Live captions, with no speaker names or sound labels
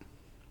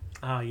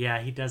Oh,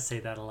 yeah, he does say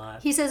that a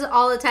lot. He says it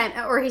all the time,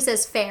 or he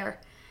says fair.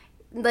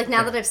 Like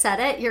now that I've said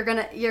it, you're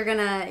gonna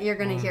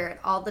hear it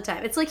all the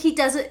time. It's like he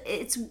does it.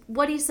 It's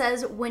what he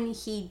says when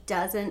he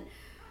doesn't.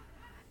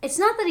 It's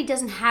not that he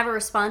doesn't have a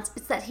response.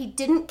 It's that he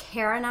didn't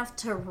care enough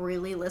to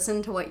really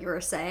listen to what you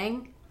were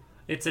saying.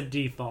 It's a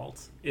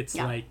default. It's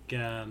like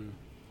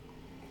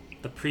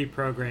the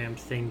pre-programmed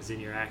things in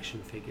your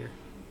action figure.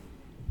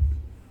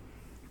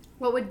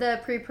 What would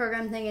the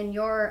pre-programmed thing in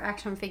your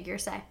action figure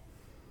say?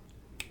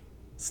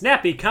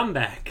 Snappy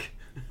comeback.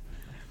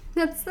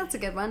 That's a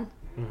good one.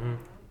 Mm-hmm.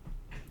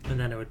 And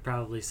then it would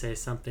probably say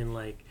something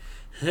like,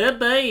 "Hey,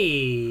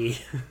 bye."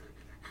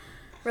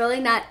 Really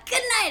not,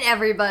 "Good night,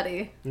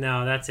 everybody."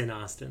 No, that's in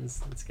Austin's.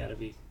 It's got to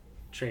be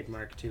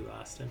trademark to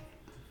Austin.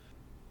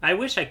 I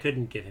wish I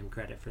couldn't give him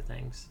credit for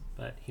things,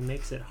 but he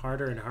makes it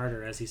harder and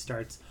harder as he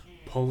starts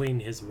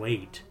pulling his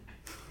weight.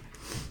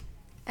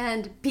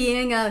 And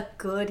being a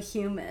good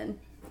human.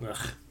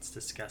 Ugh, it's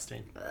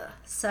disgusting. Ugh,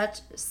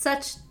 such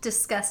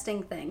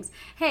disgusting things.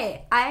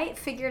 Hey, I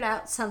figured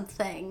out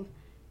something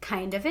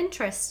kind of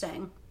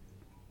interesting.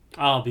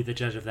 I'll be the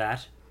judge of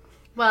that.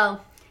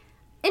 Well,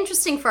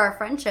 interesting for our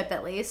friendship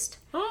at least.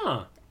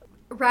 Oh.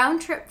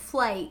 Round trip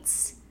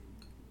flights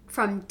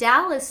from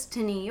Dallas to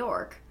New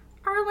York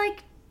are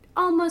like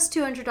almost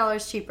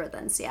 $200 cheaper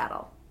than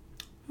Seattle.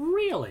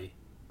 Really?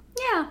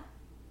 Yeah.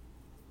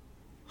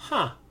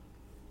 Huh.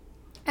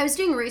 I was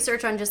doing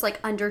research on just like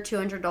under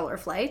 $200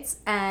 flights,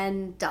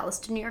 and Dallas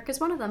to New York is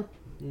one of them.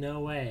 No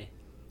way.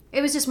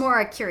 It was just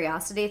more a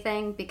curiosity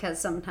thing because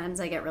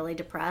sometimes I get really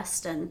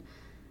depressed and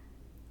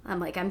I'm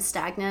like, I'm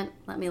stagnant.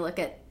 Let me look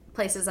at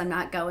places I'm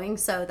not going.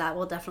 So that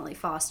will definitely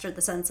foster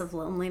the sense of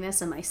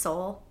loneliness in my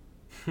soul.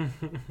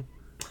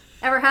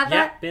 Ever have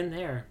that? Yeah, been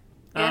there.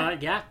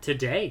 Yeah?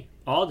 Today.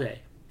 All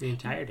day. The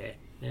entire day.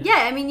 Yeah,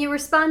 I mean, you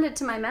responded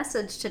to my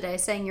message today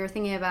saying you were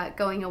thinking about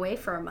going away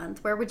for a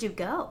month. Where would you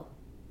go?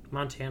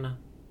 Montana.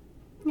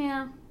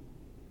 Yeah.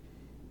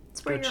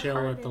 It's where Go your chill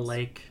heart at the is.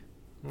 lake.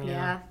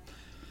 Yeah.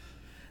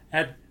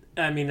 At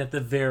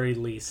the very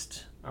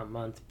least, a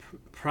month.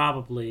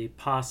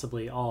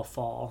 Possibly all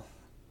fall.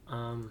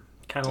 Kind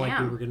of like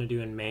we were going to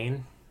do in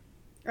Maine.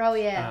 Oh,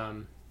 yeah.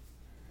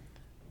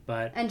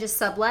 But and just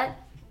sublet?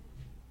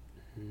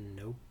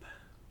 Nope.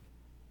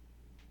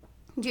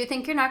 Do you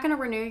think you're not going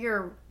to renew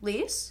your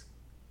lease?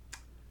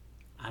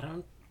 I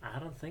don't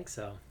think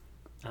so.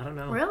 I don't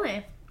know.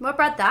 Really? What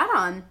brought that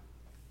on?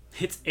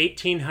 It's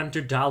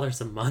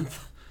 $1,800 a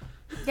month.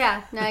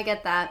 Yeah, no, I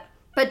get that.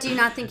 But do you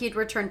not think you'd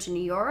return to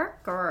New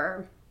York,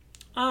 or?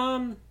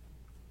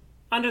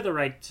 Under the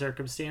right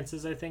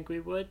circumstances, I think we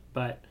would,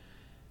 but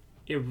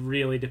it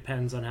really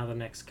depends on how the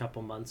next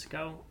couple months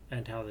go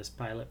and how this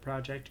pilot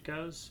project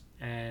goes,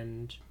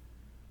 and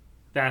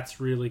that's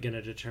really going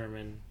to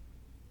determine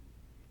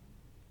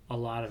a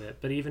lot of it.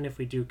 But even if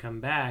we do come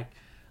back,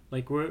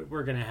 like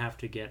we're going to have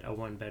to get a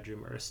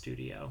 1-bedroom or a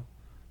studio.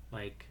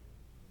 Like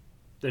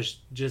there's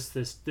just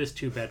this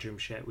 2-bedroom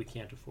shit we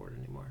can't afford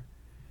anymore.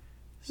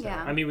 So,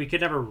 yeah. I mean, we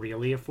could never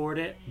really afford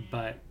it,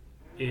 but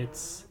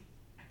it's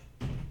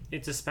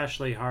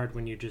especially hard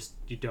when you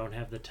don't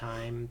have the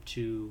time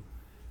to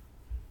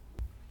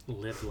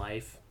live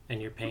life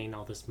and you're paying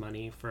all this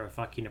money for a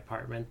fucking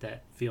apartment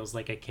that feels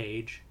like a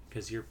cage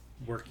because you're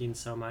working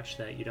so much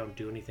that you don't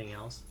do anything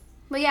else.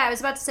 Well, yeah, I was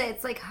about to say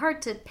it's like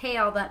hard to pay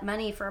all that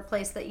money for a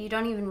place that you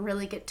don't even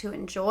really get to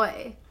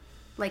enjoy,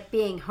 like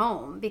being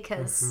home,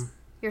 because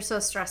you're so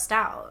stressed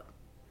out.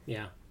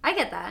 Yeah. I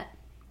get that.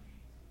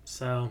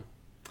 So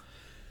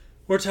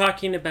we're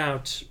talking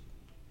about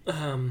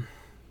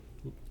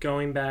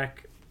going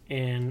back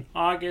in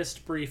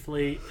August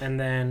briefly, and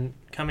then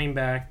coming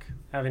back,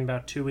 having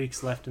about 2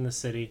 weeks left in the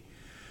city,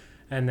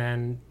 and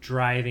then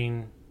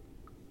driving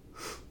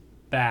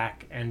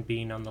back and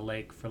being on the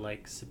lake for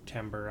like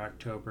September,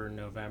 October,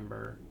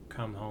 November,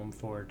 come home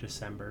for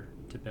December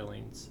to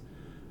Billings.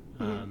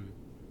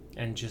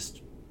 And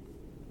just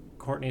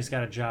Courtney's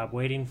got a job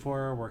waiting for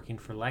her, working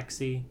for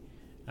Lexi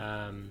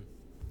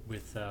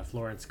with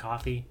Florence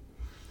Coffee.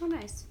 Oh,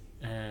 nice.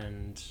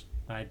 And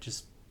I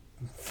just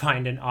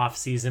find an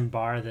off-season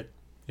bar that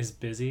is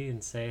busy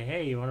and say,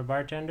 hey, you want a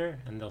bartender?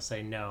 And they'll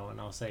say no.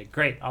 And I'll say,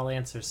 great, I'll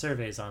answer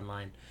surveys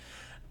online.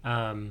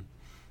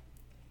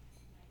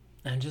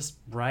 And just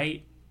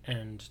write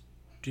and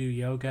do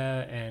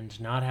yoga and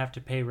not have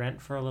to pay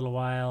rent for a little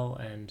while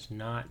and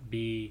not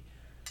be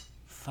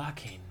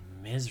fucking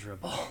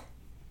miserable.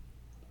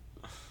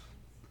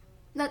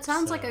 That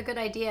sounds like a good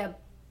idea,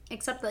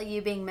 except the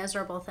you being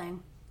miserable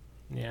thing.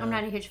 Yeah. I'm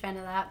not a huge fan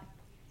of that.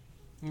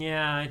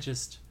 Yeah, I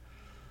just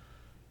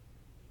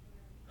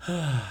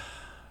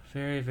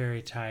very,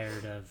 very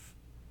tired of,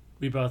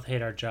 we both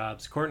hate our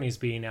jobs. Courtney's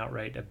being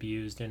outright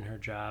abused in her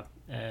job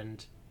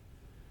and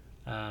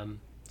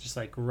just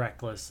like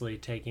recklessly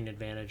taking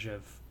advantage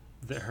of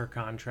her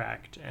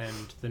contract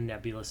and the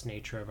nebulous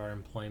nature of our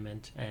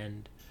employment.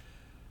 And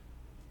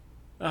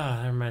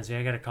that reminds me,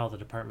 I gotta call the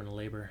Department of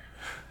Labor.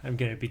 I'm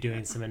gonna be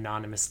doing some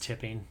anonymous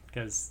tipping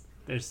because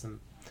there's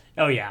some,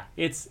 oh yeah,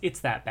 it's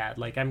that bad.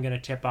 Like I'm gonna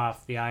tip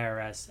off the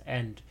IRS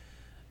and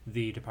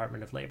the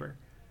Department of Labor,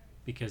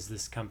 because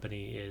this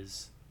company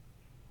is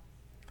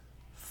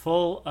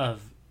full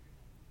of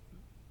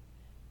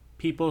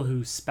people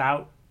who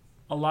spout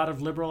a lot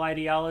of liberal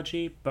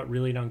ideology but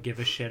really don't give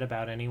a shit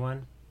about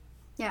anyone.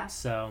 Yeah.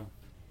 So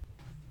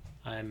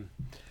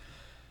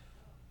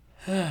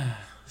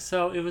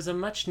so it was a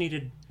much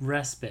needed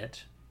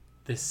respite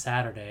this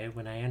Saturday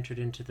when I entered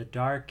into the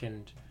dark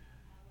and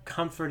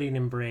comforting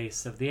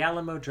embrace of the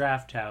Alamo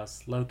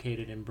Drafthouse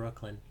located in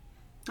Brooklyn.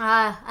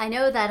 I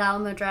know that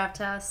Alamo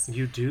Drafthouse.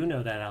 You do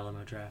know that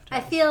Alamo Drafthouse.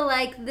 I feel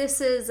like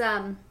this is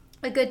a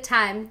good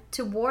time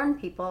to warn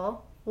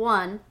people,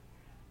 one,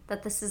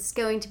 that this is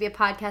going to be a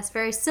podcast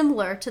very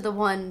similar to the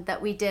one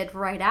that we did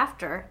right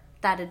after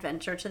that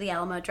adventure to the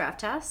Alamo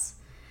Drafthouse.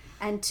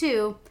 And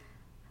two,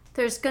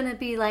 there's going to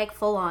be like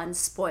full-on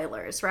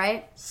spoilers,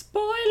 right?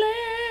 Spoilers!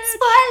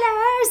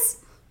 Spoilers!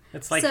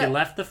 It's like you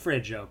left the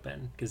fridge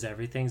open because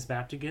everything's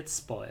about to get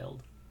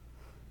spoiled.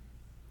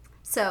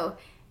 So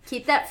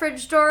keep that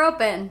fridge door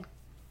open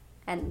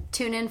and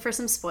tune in for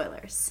some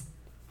spoilers.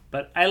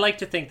 But I like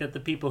to think that the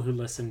people who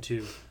listen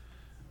to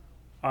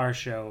our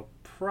show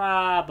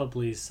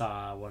probably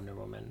saw Wonder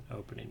Woman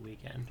opening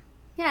weekend.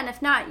 Yeah, and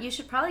if not, you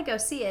should probably go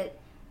see it.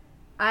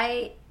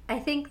 I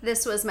think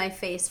this was my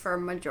face for a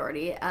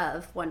majority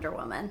of Wonder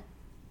Woman.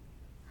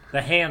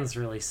 The hands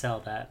really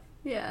sell that.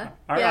 Yeah.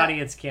 Our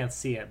audience can't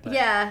see it, but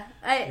yeah,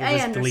 I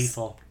understand.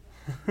 Gleeful.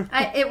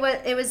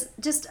 It was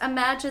just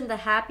imagine the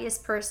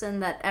happiest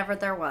person that ever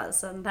there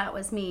was, and that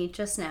was me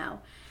just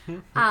now.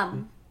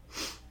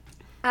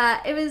 There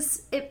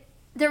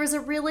was a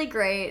really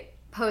great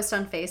post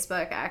on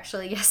Facebook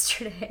actually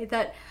yesterday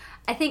that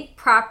I think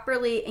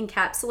properly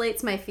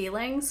encapsulates my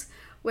feelings,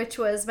 which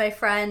was my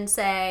friend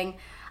saying,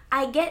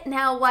 I get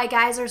now why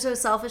guys are so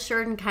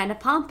self-assured and kind of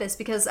pompous,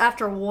 because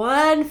after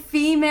one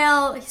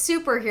female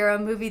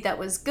superhero movie that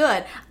was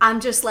good, I'm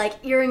just like,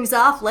 earrings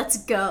off, let's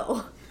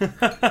go.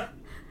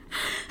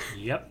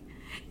 Yep.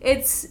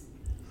 It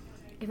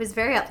was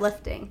very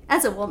uplifting.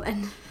 As a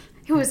woman,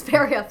 it was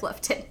very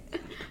uplifting.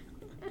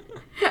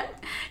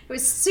 It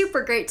was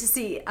super great to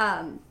see.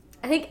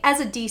 I think as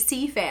a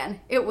DC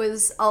fan, it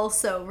was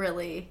also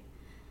really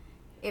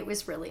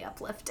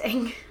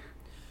uplifting.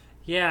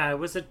 Yeah, it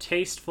was a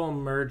tasteful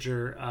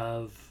merger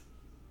of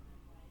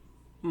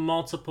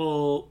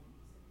multiple...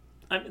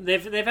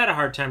 They've had a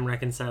hard time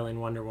reconciling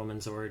Wonder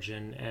Woman's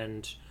origin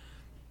and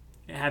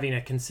having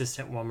a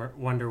consistent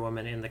Wonder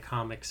Woman in the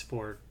comics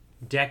for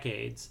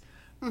decades.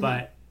 Mm-hmm.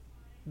 But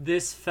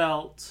this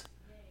felt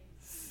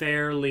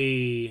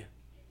fairly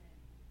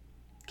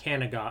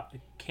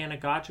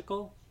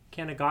canogagical?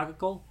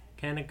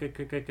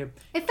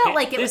 It felt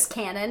like it was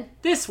canon.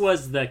 This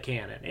was the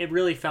canon. It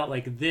really felt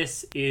like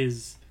this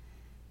is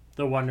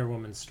the Wonder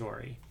Woman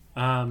story.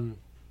 And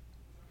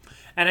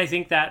I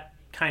think that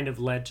kind of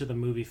led to the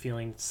movie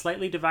feeling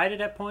slightly divided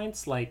at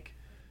points, like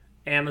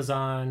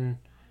Amazon,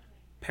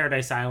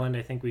 Paradise Island.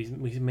 I think we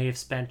may have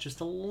spent just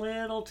a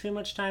little too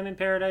much time in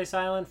Paradise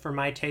Island for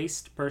my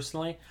taste,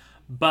 personally.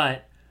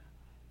 But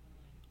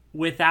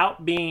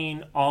without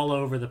being all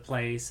over the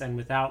place and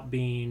without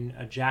being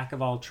a jack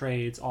of all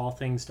trades, all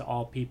things to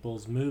all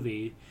people's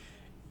movie,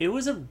 it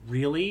was a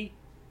really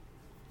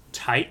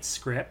tight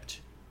script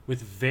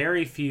with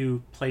very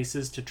few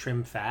places to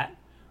trim fat,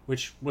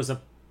 which was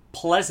a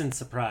pleasant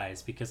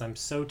surprise because I'm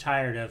so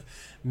tired of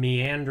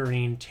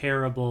meandering,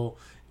 terrible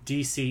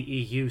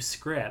DCEU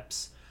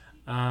scripts.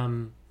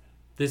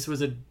 This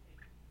was a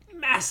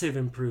massive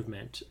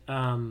improvement.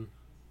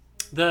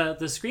 The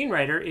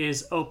screenwriter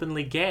is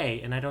openly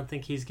gay, and I don't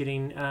think he's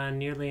getting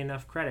nearly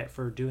enough credit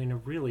for doing a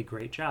really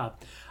great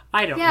job.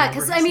 I don't remember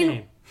his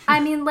name. I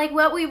mean, like,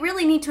 what we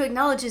really need to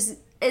acknowledge is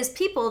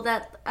people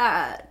that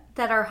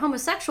are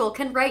homosexual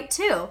can write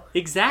too.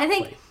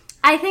 Exactly.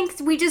 I think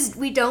we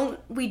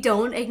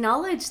don't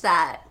acknowledge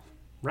that.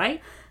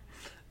 Right?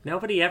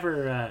 Nobody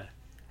ever.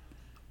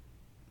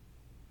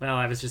 Well,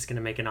 I was just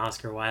gonna make an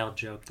Oscar Wilde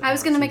joke. I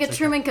was gonna make a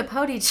Truman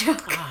Capote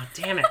joke. Oh,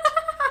 damn it!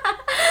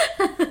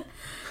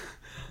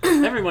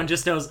 Everyone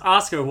just knows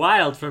Oscar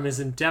Wilde from his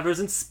endeavors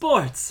in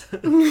sports.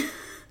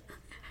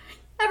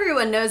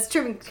 Everyone knows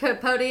Truman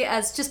Capote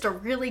as just a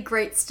really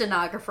great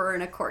stenographer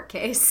in a court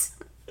case.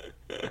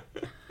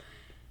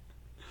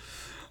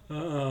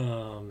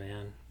 Oh,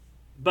 man.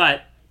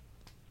 But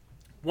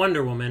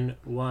Wonder Woman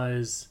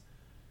was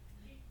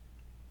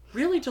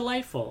really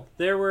delightful.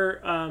 There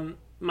were...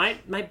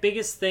 My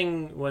biggest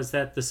thing was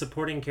that the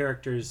supporting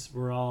characters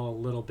were all a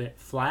little bit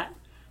flat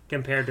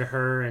compared to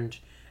her and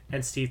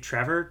Steve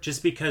Trevor,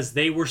 just because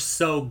they were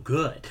so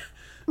good.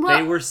 Well,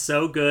 they were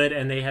so good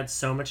and they had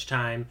so much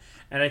time.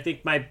 And I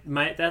think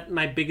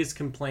my biggest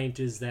complaint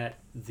is that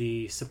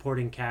the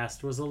supporting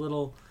cast was a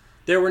little...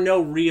 There were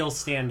no real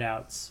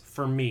standouts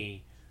for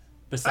me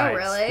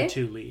besides the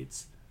two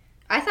leads.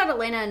 I thought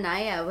Elena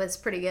Anaya was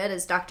pretty good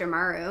as Dr.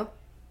 Maru.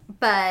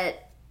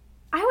 But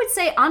I would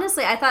say,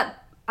 honestly, I thought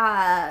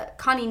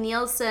Connie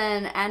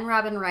Nielsen and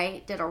Robin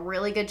Wright did a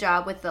really good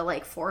job with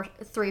the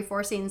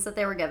 4 scenes that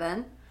they were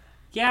given.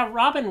 Yeah,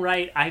 Robin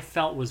Wright I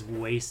felt was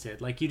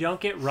wasted. Like, you don't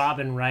get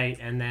Robin Wright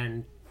and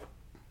then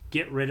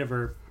get rid of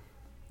her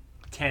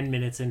 10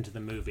 minutes into the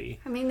movie.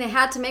 I mean, they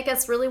had to make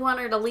us really want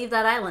her to leave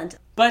that island.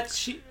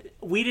 But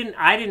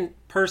I didn't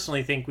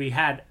personally think we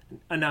had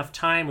enough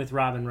time with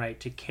Robin Wright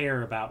to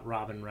care about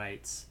Robin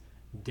Wright's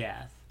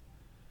death.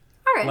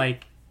 All right.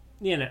 Like,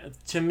 you know,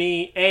 to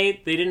me, they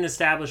didn't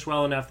establish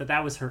well enough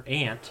that was her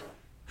aunt.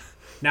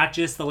 Not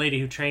just the lady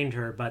who trained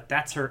her, but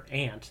that's her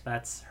aunt.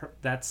 That's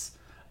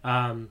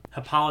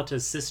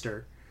Hippolyta's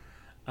sister.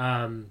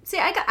 See,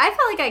 I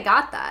felt like I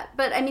got that,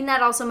 but I mean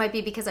that also might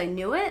be because I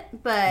knew it.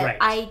 But right.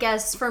 I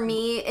guess for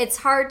me, it's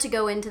hard to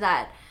go into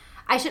that.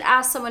 I should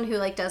ask someone who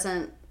like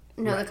doesn't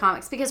know the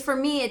comics, because for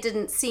me it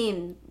didn't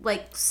seem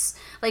like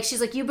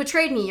she's like, you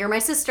betrayed me, you're my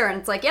sister, and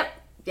it's like, yep.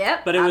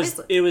 But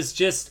obviously. it was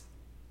just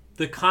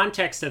the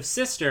context of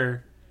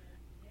sister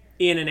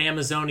in an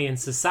Amazonian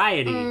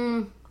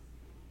society.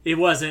 It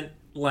wasn't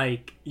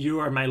like, you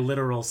are my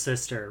literal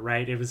sister,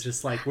 right? It was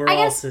just like, we're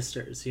all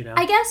sisters, you know?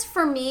 I guess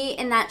for me,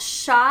 in that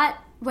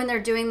shot, when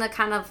they're doing the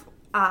kind of,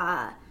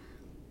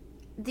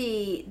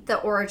 the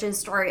origin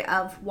story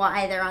of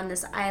why they're on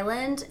this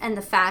island, and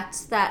the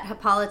fact that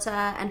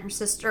Hippolyta and her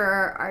sister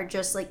are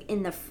just, like,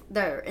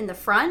 they're in the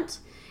front,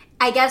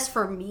 I guess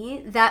for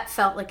me, that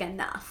felt like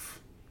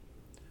enough.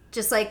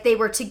 Just like, they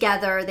were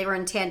together, they were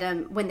in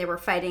tandem when they were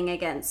fighting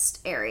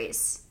against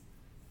Ares.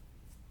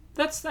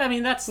 That's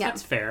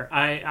fair.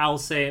 I'll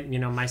say, you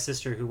know, my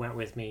sister who went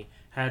with me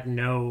had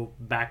no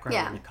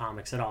background in the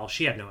comics at all.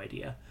 She had no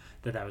idea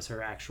that was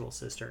her actual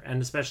sister.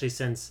 And especially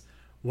since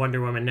Wonder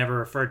Woman never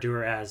referred to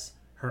her as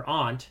her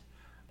aunt,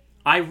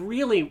 I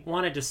really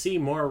wanted to see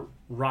more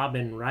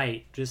Robin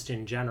Wright just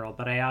in general,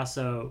 but I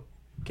also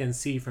can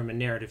see from a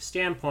narrative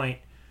standpoint,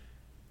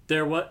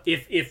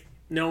 if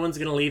no one's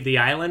going to leave the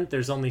island,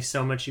 there's only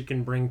so much you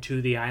can bring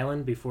to the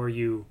island before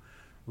you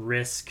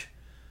risk,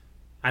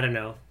 I don't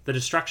know, the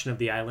destruction of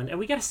the island. And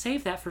we got to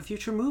save that for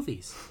future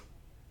movies.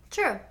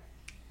 True.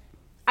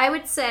 I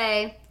would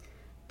say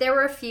there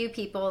were a few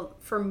people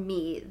for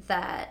me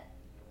that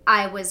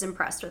I was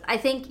impressed with. I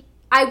think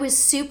I was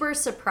super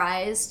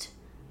surprised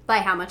by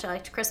how much I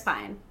liked Chris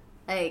Pine.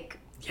 Like,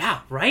 yeah,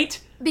 right?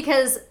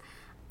 Because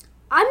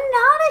I'm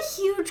not a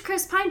huge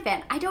Chris Pine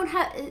fan. I don't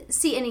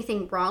see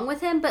anything wrong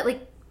with him, but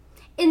like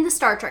in the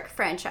Star Trek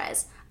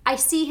franchise, I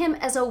see him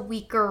as a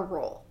weaker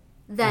role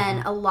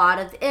than a lot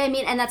of, I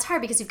mean, and that's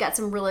hard because you've got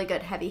some really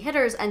good heavy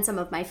hitters and some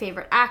of my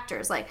favorite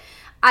actors. Like,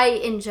 I,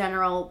 in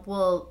general,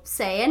 will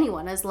say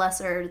anyone is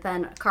lesser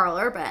than Karl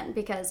Urban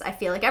because I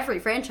feel like every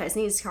franchise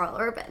needs Karl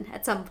Urban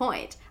at some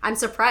point. I'm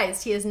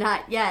surprised he is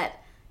not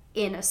yet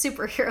in a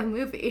superhero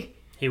movie.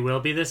 He will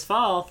be this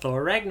fall,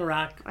 Thor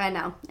Ragnarok. I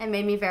know. It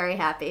made me very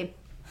happy.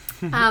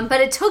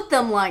 But it took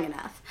them long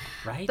enough.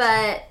 Right.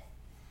 But,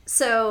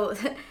 so,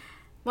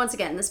 once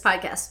again, this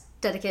podcast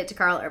dedicated to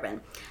Karl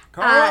Urban.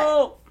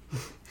 Karl!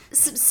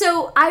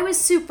 So I was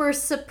super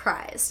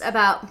surprised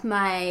about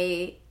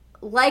my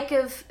like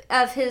of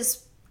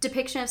his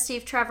depiction of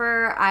Steve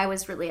Trevor. I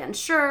was really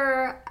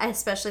unsure,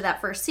 especially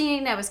that first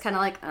scene. I was kind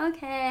of like,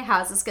 okay,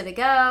 how's this gonna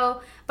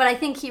go? But I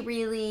think he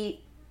was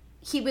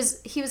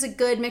a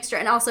good mixture,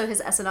 and also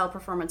his SNL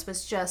performance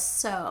was just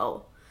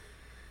so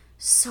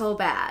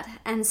bad,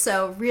 and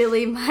so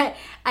really I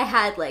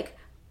had like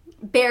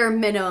bare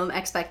minimum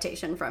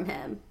expectation from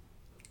him.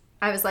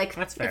 I was like,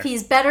 if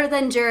he's better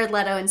than Jared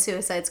Leto in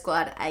Suicide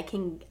Squad, I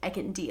can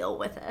deal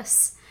with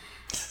this.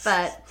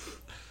 But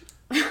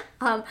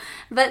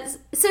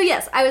so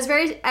yes, I was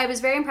very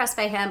impressed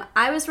by him.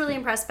 I was really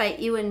impressed by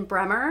Ewan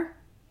Bremmer,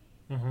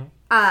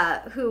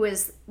 who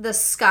is the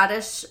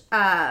Scottish.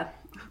 Oh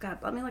God,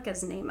 let me look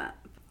his name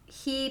up.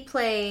 He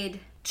played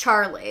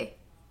Charlie,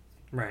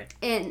 right,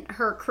 in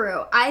Her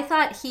Crew. I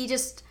thought I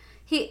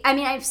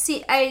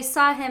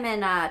saw him in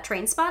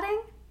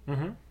Trainspotting.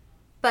 Mm-hmm.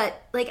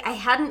 But, like, I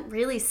hadn't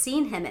really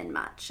seen him in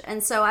much.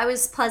 And so I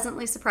was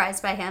pleasantly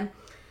surprised by him.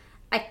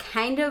 I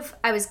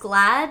was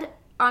glad,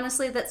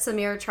 honestly, that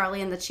Samira,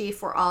 Charlie, and the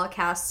Chief were all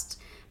cast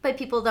by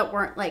people that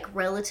weren't, like,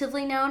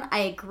 relatively known. I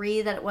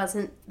agree that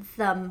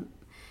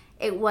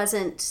it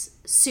wasn't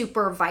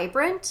super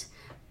vibrant.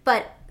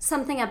 But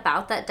something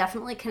about that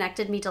definitely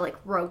connected me to, like,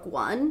 Rogue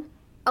One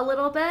a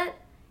little bit.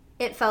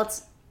 It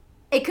felt...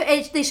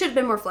 they should have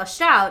been more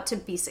fleshed out to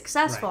be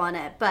successful on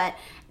it, but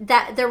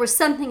that there was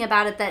something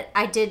about it that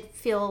I did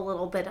feel a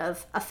little bit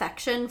of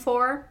affection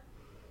for.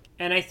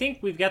 And I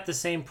think we've got the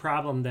same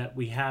problem that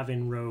we have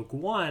in Rogue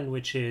One,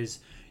 which is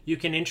you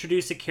can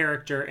introduce a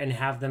character and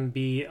have them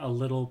be a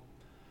little,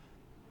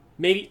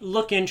 maybe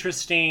look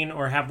interesting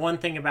or have one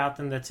thing about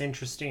them that's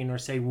interesting or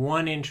say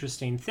one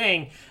interesting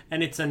thing,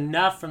 and it's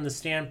enough from the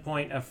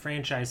standpoint of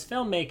franchise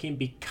filmmaking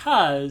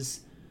because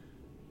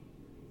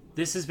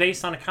this is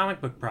based on a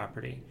comic book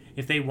property.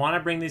 If they want to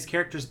bring these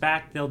characters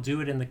back, they'll do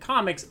it in the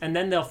comics, and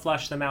then they'll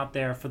flush them out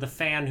there for the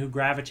fan who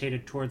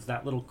gravitated towards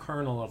that little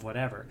kernel of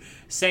whatever.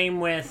 Same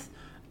with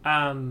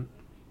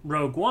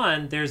Rogue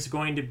One. There's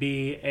going to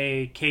be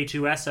a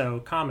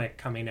K2SO comic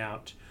coming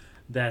out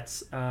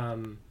that's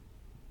coming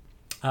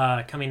out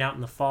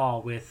in the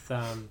fall with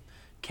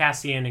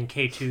Cassian and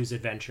K2's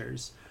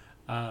adventures.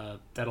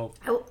 That'll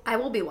I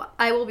will be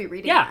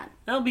reading yeah, that.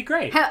 that'll be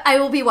great. I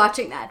will be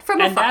watching that from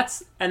afar.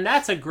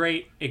 That's a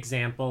great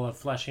example of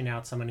fleshing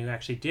out someone who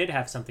actually did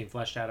have something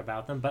fleshed out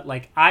about them. But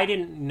like, I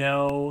didn't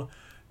know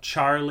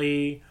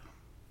Charlie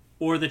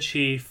or the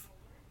Chief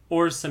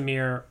or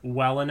Samir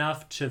well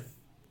enough to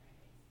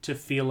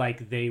feel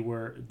like they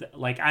were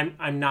like,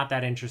 I'm not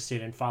that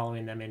interested in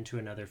following them into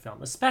another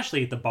film,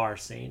 especially the bar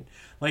scene.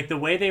 Like the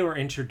way they were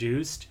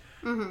introduced,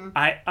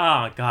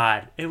 oh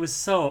god, it was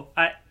so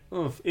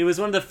it was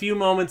one of the few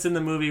moments in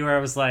the movie where I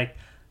was like,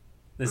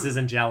 this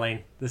isn't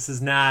gelling. This is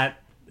not.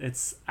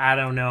 It's, I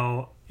don't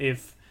know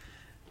if,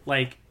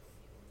 like,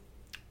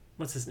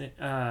 what's his name?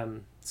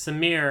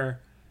 Samir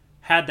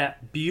had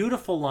that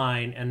beautiful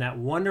line and that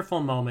wonderful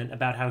moment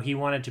about how he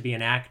wanted to be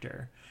an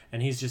actor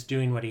and he's just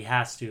doing what he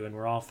has to and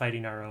we're all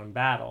fighting our own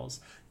battles.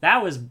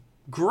 That was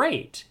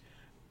great.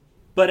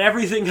 But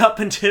everything up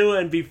until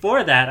and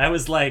before that, I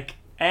was like,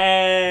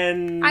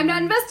 and I'm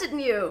not invested in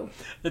you.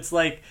 It's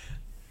like,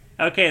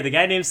 okay, the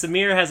guy named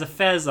Samir has a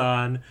fez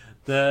on.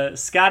 The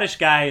Scottish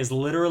guy is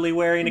literally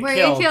wearing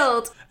a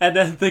kilt. And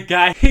then the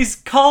guy, he's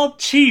called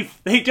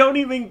Chief. They don't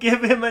even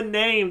give him a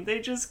name. They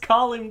just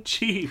call him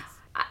Chief.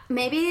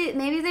 Maybe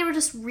they were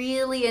just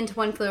really into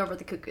One Flew Over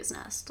the Cuckoo's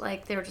Nest.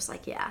 Like, they were just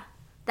like, yeah,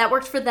 that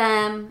worked for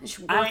them. It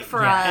should work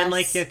for us. And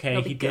like,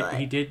 okay,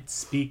 he did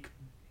speak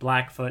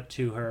Blackfoot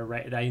to her,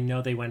 right? I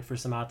know they went for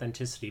some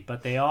authenticity,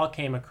 but they all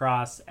came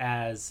across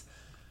as,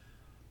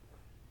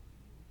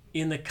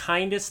 in the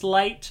kindest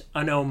light,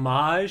 an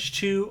homage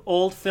to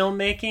old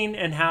filmmaking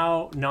and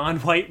how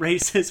non-white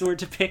races were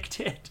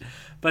depicted.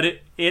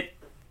 But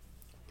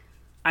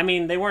I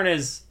mean, they weren't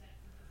as,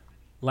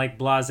 like,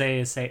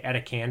 blasé as, say,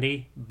 Etta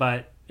Candy,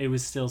 but it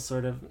was still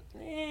sort of,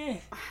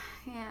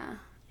 Yeah.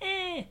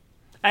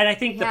 And I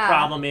think the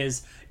problem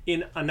is,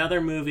 in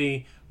another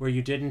movie where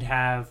you didn't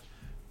have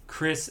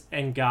Chris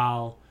and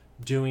Gal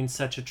doing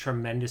such a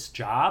tremendous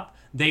job,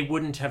 they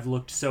wouldn't have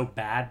looked so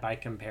bad by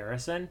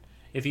comparison.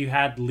 If you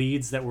had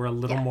leads that were a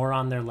little more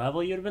on their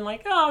level, you'd have been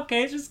like, oh,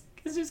 okay, it's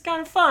just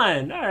kind of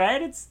fun. All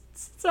right, it's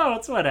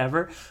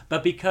whatever.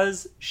 But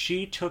because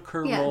she took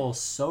her role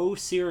so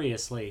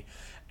seriously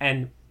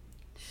and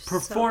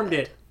performed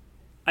it,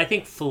 I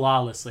think,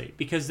 flawlessly,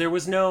 because there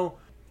was no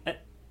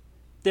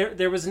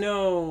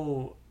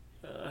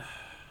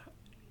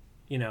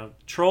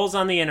trolls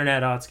on the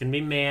internet. Oh, it's going to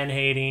be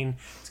man-hating.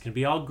 It's going to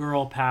be all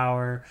girl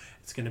power.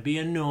 It's going to be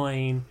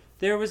annoying.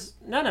 There was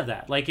none of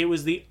that. Like, it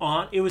was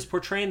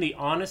portraying the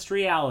honest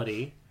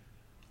reality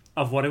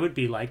of what it would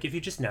be like if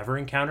you just never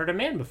encountered a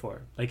man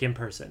before, like, in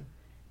person.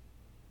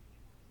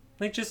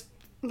 Like, just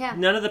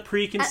none of the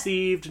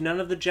preconceived, none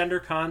of the gender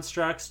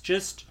constructs,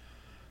 just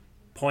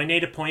point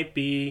A to point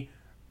B,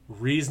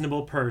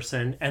 reasonable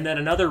person, and then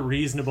another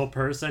reasonable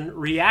person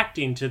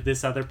reacting to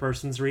this other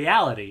person's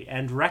reality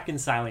and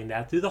reconciling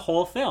that through the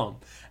whole film.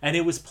 And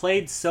it was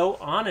played so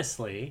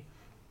honestly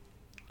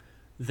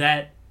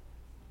that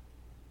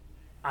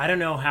I don't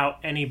know how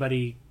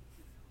anybody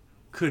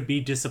could be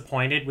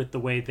disappointed with the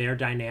way their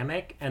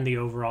dynamic and the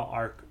overall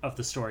arc of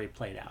the story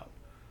played out.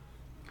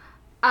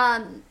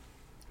 I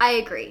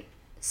agree.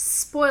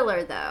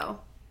 Spoiler,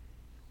 though.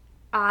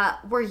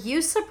 Were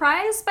you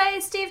surprised by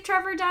Steve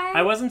Trevor dying?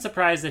 I wasn't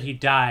surprised that he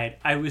died.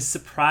 I was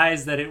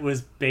surprised that it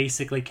was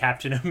basically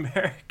Captain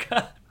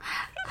America.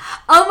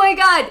 Oh my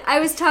god! I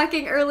was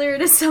talking earlier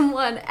to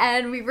someone,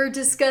 and we were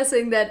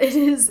discussing that it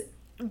is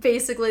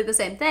basically the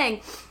same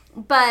thing.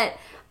 But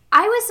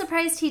I was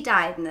surprised he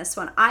died in this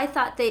one. I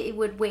thought they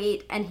would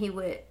wait and he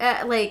would,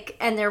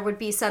 and there would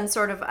be some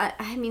sort of,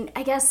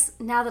 I guess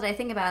now that I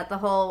think about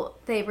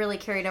it, they really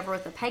carried over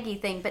with the Peggy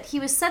thing, but he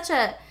was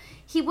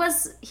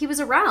he was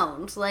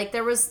around. Like,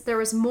 there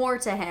was more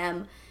to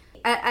him.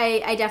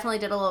 I definitely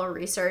did a little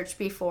research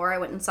before I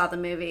went and saw the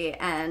movie,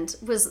 and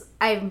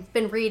I've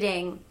been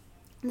reading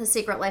The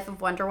Secret Life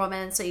of Wonder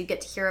Woman, so you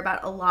get to hear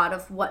about a lot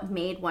of what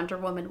made Wonder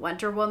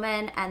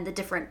Woman and the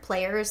different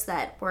players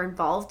that were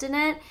involved in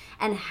it,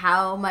 and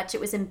how much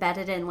it was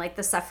embedded in, like,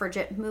 the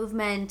suffragette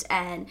movement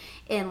and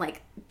in,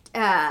 like,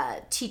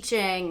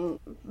 teaching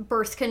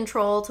birth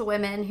control to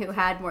women who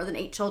had more than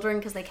 8 children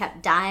because they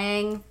kept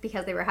dying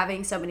because they were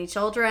having so many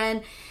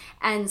children.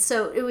 And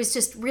so it was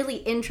just really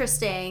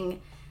interesting.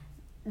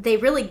 They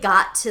really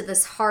got to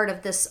this heart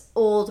of this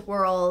old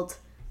world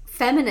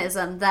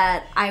feminism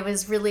that I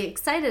was really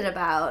excited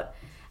about.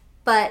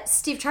 But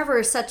Steve Trevor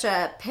is such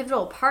a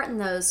pivotal part in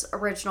those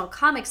original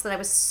comics that I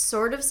was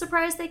sort of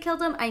surprised they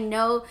killed him. I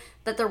know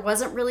that there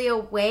wasn't really a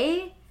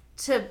way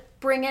to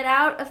bring it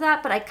out of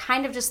that, but I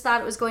kind of just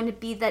thought it was going to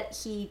be that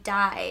he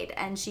died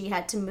and she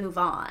had to move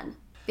on.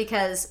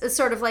 Because it's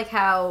sort of like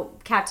how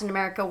Captain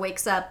America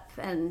wakes up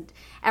and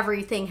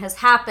everything has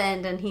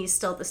happened and he's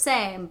still the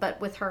same, but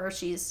with her,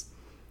 she's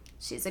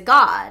a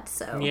god,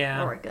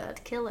 or a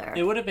good killer.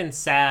 It would have been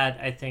sad,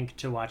 I think,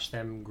 to watch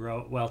him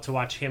grow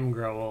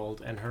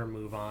old and her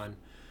move on.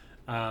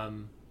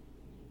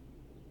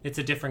 It's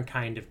a different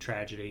kind of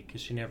tragedy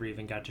because she never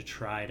even got to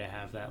try to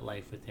have that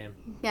life with him.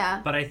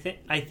 Yeah. But I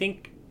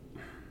think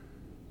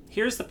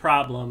here's the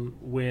problem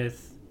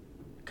with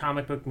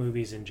comic book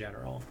movies in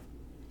general.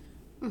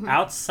 Tell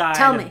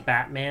Outside me. of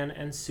Batman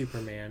and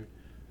Superman,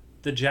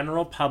 the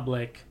general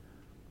public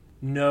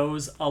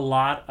knows a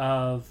lot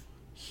of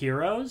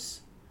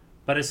heroes,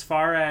 but as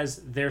far as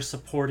their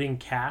supporting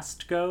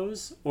cast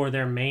goes or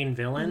their main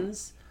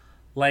villains,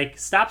 like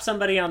stop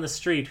somebody on the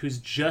street who's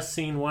just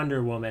seen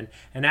Wonder Woman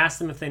and ask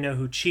them if they know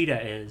who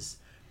Cheetah is.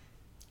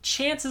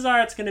 Chances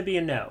are it's going to be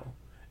a no.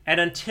 And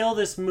until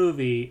this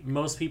movie,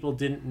 most people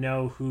didn't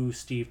know who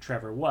Steve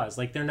Trevor was.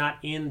 Like, they're not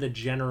in the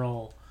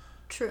general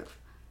True.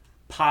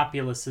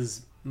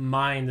 populace's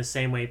mind the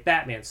same way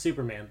Batman,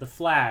 Superman, The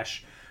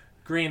Flash,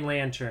 Green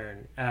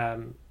Lantern,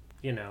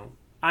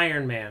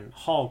 Iron Man,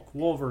 Hulk,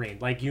 Wolverine.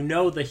 Like, you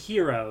know the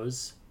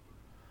heroes,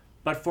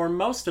 but for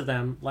most of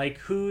them, like,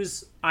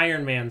 who's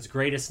Iron Man's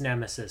greatest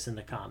nemesis in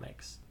the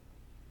comics?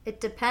 It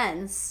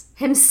depends.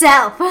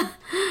 Himself.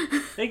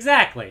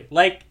 Exactly.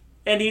 Like,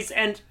 and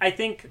I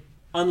think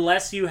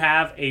unless you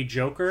have a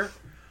Joker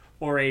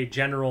or a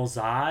General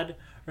Zod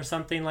or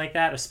something like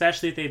that,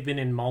 especially if they've been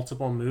in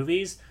multiple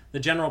movies, the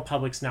general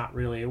public's not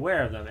really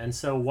aware of them. And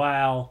so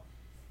while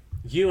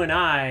you and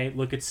I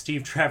look at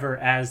Steve Trevor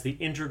as the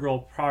integral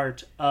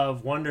part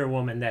of Wonder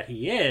Woman that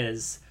he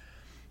is,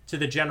 to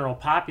the general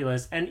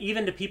populace, and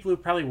even to people who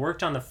probably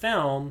worked on the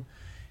film,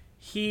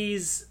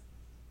 he's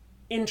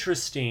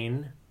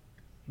interesting,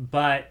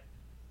 but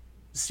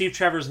Steve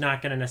Trevor's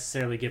not going to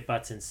necessarily get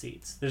butts in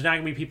seats. There's not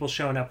going to be people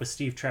showing up with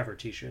Steve Trevor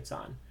t-shirts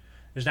on.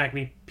 There's not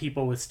going to be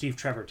people with Steve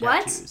Trevor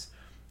tattoos. What?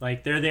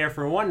 Like, they're there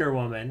for Wonder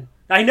Woman.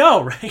 I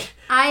know, right?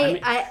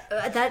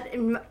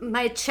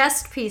 My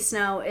chest piece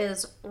now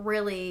is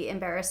really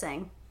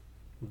embarrassing.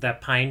 That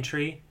pine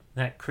tree,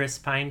 that Chris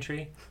pine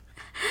tree.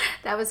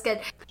 That was good.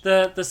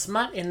 The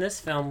smut in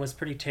this film was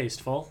pretty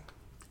tasteful.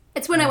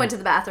 It's when I went to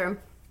the bathroom.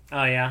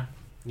 Oh, yeah?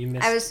 You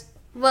missed...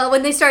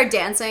 When they started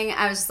dancing,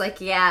 I was just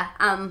like, yeah,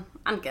 I'm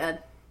good.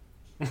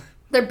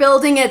 They're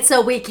building it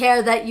so we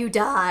care that you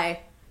die.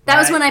 That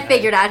was when I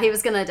figured out he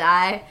was going to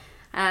die.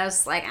 And I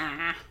was like,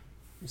 ah.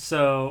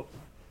 So,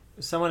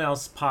 someone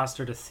else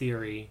postured a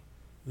theory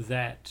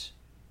that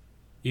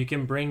you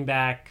can bring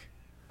back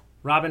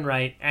Robin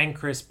Wright and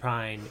Chris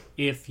Pine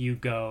if you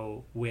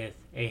go with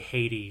a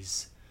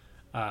Hades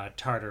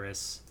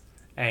Tartarus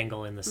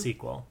angle in the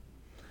sequel.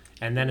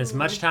 And then as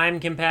much time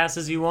can pass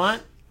as you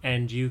want,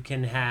 and you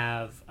can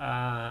have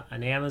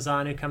an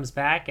Amazon who comes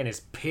back and is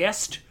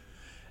pissed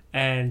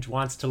and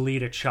wants to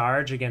lead a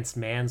charge against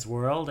man's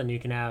world, and you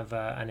can have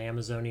an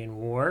Amazonian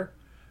war,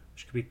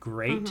 which could be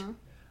great.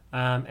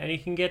 And you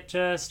can get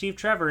Steve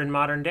Trevor in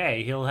modern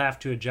day. He'll have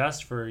to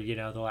adjust for,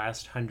 the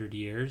last 100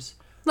 years.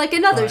 Like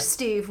another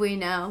Steve we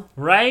know.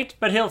 Right?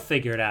 But he'll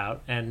figure it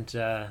out. And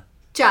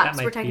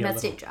Jobs. We're talking about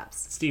Steve Jobs.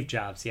 Steve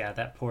Jobs, yeah,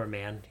 that poor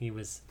man. He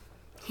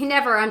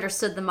never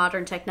understood the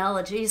modern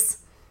technologies.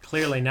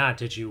 Clearly not.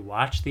 Did you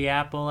watch the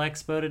Apple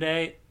Expo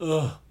today?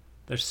 Ugh.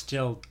 They're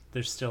still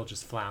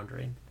just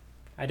floundering.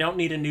 I don't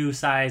need a new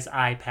size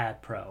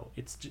iPad Pro.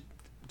 It's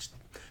just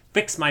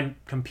fix my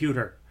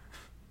computer.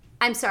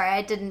 I'm sorry,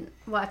 I didn't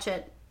watch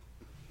it.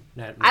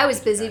 I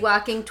was busy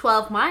walking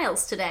 12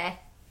 miles today.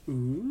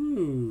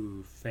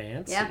 Ooh,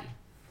 fancy.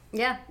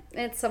 Yeah,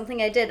 it's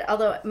something I did,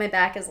 although my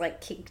back is like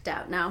kinked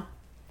out now.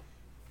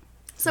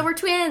 So we're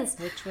twins.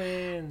 We're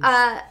twins.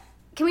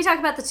 Can we talk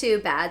about the two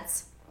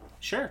bads?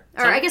 Sure.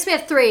 Or I guess we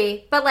have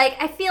three, but like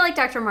I feel like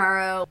Dr.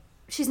 Morrow,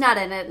 she's not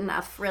in it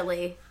enough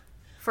really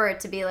for it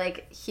to be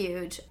like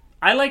huge.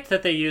 I liked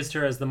that they used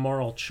her as the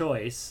moral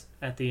choice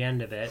at the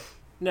end of it.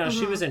 No,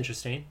 she was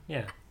interesting.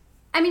 Yeah.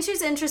 I mean, she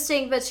was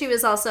interesting, but she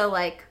was also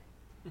like,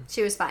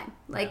 she was fine.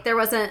 Like there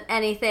wasn't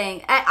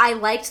anything. I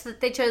liked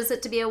that they chose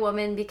it to be a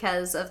woman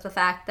because of the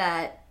fact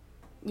that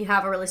you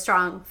have a really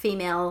strong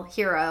female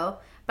hero.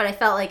 But I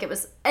felt like it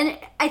was, and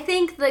I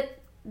think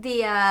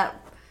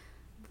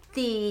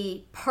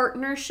the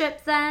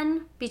partnership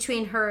then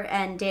between her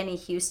and Danny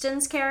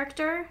Houston's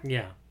character.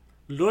 Yeah.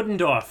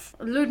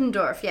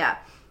 Ludendorff, yeah.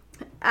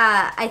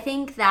 I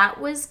think that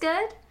was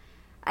good.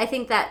 I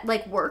think that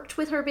like worked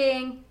with her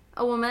being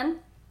a woman.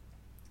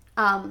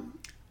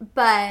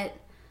 But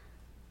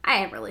I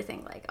didn't really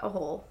think like a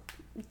whole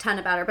ton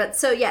about her. But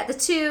so yeah, the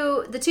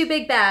two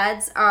big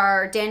bads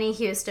are Danny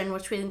Houston,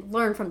 which we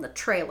learned from the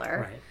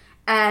trailer. Right.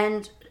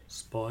 And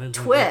spoiler.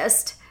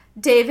 Twist.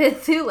 David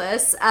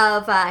Thewlis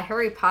of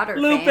Harry Potter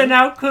fame. Lupin,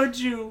 how could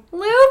you?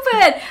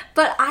 Lupin!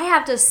 But I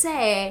have to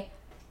say,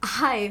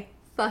 I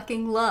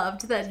fucking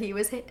loved that he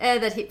was... I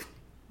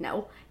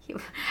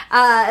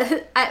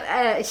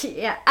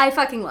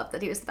fucking loved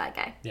that he was the bad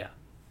guy. Yeah.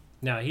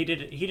 No, he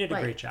did a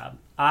great job.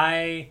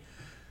 I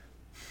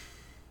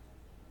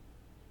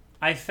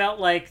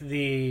felt like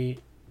the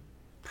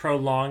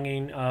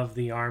prolonging of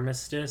the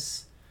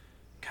armistice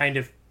kind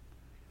of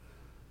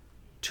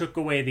took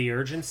away the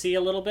urgency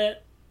a little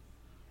bit.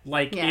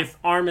 Like, if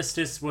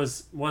armistice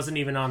wasn't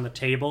even on the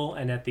table,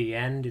 and at the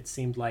end it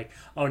seemed like,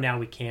 oh, now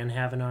we can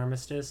have an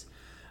armistice.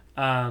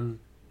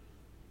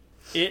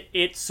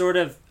 It sort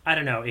of, I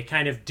don't know, it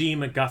kind of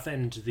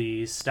de-MacGuffined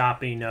the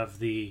stopping of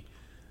the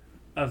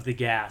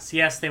gas.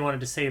 Yes, they wanted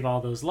to save all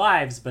those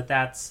lives, but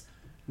that's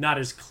not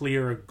as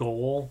clear a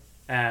goal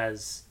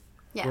as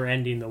we're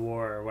ending the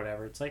war or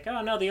whatever. It's like,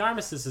 oh no, the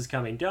armistice is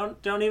coming.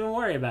 Don't even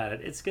worry about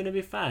it. It's gonna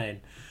be fine.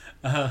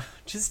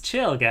 Just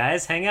chill,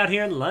 guys. Hang out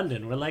here in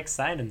London. We're like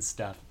signing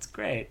stuff. It's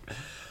great.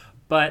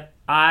 But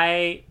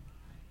I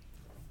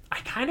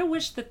kind of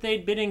wish that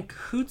they'd been in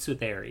cahoots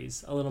with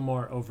Ares a little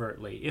more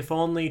overtly, if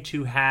only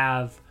to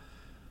have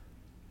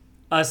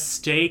a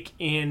stake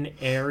in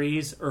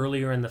Ares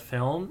earlier in the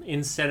film,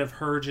 instead of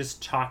her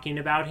just talking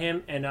about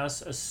him and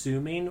us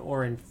assuming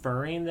or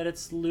inferring that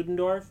it's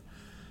Ludendorff.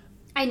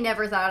 I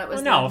never thought it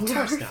was no, of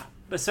course not.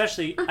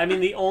 Especially, I mean,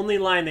 the only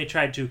line they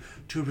tried to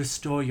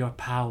restore your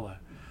power,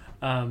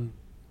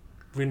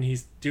 when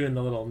he's doing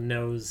the little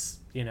nose,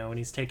 when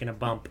he's taking a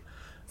bump.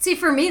 See,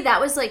 for me, that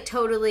was like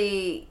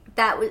totally...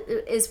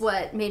 is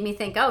what made me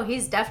think, oh,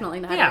 he's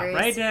definitely not Ares. Yeah,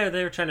 right there,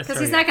 they were trying to... Because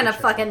he's not going to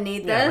fucking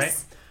need this.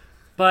 Right?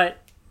 But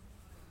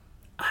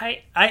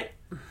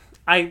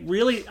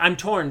I'm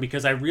torn,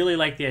 because I really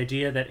like the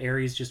idea that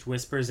Ares just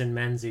whispers in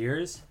men's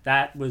ears.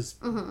 That was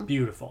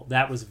beautiful.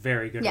 That was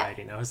very good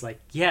writing. I was like,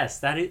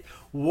 yes,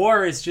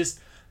 war is just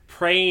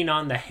preying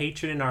on the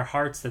hatred in our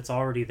hearts that's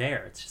already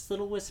there. It's just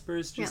little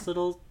whispers, just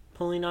little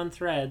pulling on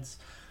threads.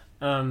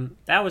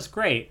 That was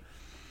great.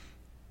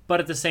 But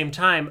at the same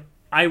time,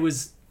 I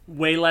was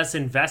way less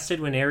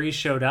invested when Ares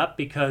showed up,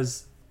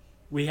 because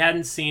we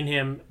hadn't seen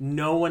him.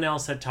 No one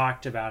else had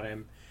talked about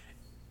him.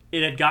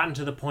 It had gotten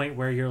to the point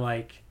where you're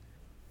like,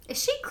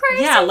 is she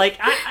crazy? Yeah, like,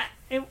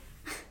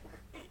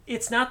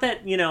 it's not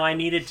that, I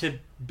needed to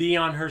be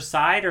on her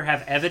side or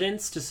have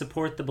evidence to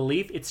support the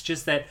belief. It's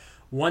just that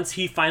once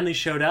he finally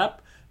showed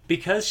up,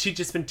 because she'd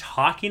just been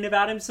talking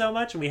about him so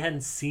much and we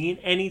hadn't seen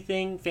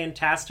anything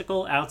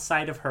fantastical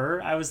outside of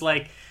her, I was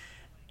like,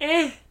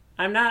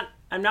 I'm not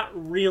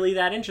really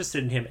that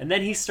interested in him. And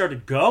then he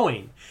started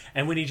going.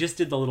 And when he just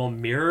did the little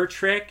mirror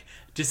trick,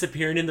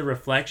 disappearing in the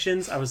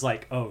reflections, I was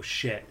like, oh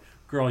shit,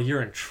 girl,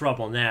 you're in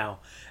trouble now.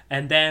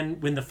 And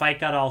then when the fight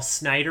got all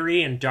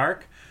snidery and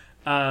dark,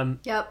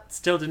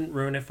 still didn't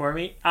ruin it for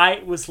me.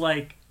 I was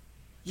like,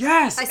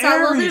 yes, I saw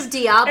a little bit of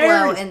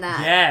Diablo in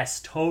that.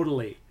 Yes,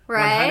 totally.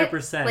 Right?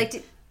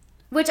 100%.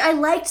 Which I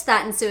liked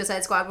that in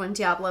Suicide Squad when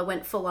Diablo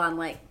went full on,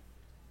 like,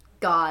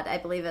 God, I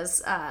believe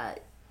is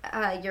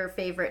your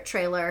favorite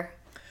trailer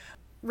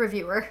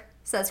reviewer,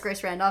 says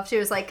Grace Randolph. She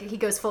was like, he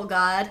goes full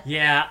God.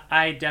 Yeah,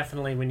 I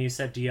definitely, when you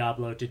said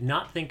Diablo, did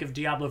not think of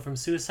Diablo from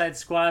Suicide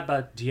Squad,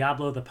 but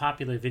Diablo, the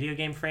popular video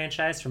game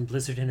franchise from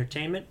Blizzard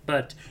Entertainment.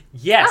 But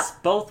yes,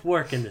 both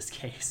work in this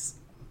case.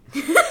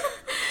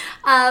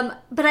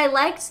 But I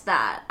liked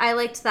that. I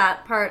liked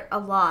that part a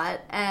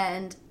lot.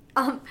 And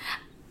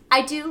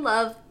I do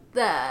love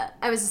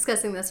I was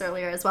discussing this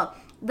earlier as well,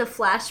 the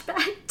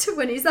flashback to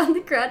when he's on the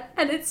ground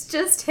and it's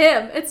just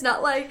him. It's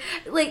not like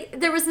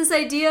there was this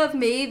idea of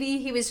maybe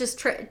he was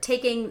just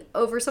taking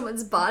over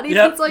someone's body.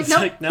 Yep. It's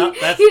like, no,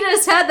 he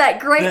just had that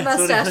great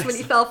mustache when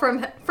he fell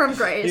from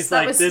Grace. He's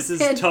like, this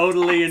is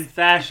totally in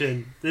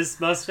fashion. This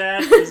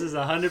mustache, this is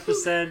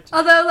 100%.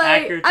 Although,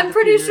 like, I'm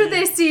pretty sure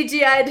they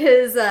CGI'd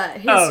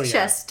his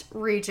chest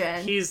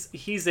region.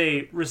 He's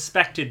a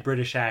respected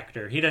British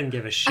actor. He doesn't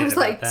give a shit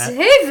about that. I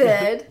was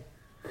like,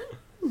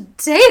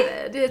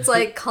 David! It's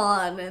like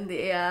Khan in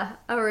the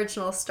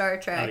original Star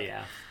Trek. Oh,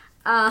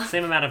 yeah.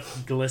 Same amount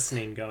of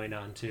glistening going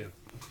on, too.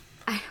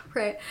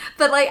 Right.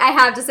 But, like, I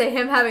have to say,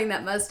 him having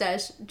that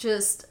mustache,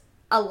 just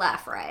a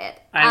laugh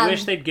riot. I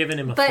wish they'd given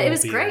him a full beard. But it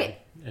was great.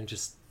 And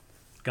just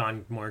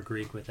gone more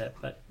Greek with it.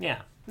 But,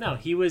 yeah. No,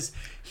 he was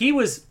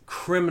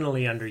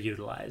criminally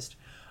underutilized.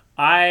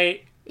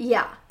 I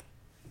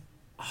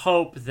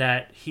hope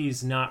that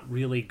he's not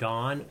really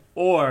gone,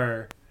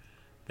 or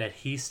that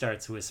he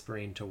starts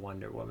whispering to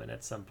Wonder Woman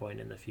at some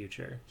point in the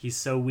future. He's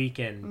so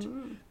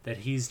weakened that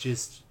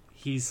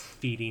he's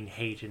feeding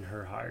hate in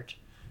her heart.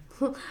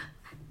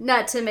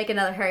 Not to make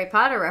another Harry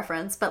Potter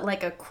reference, but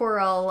like a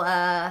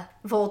Quirrell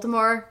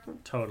Voldemort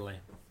totally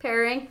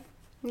pairing.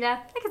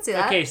 Yeah, I can see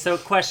that. Okay, so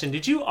question.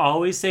 Did you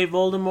always say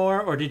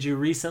Voldemort, or did you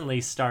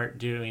recently start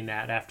doing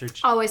that after...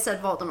 Always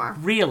said Voldemort.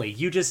 Really?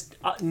 You just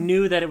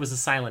knew that it was a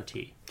silent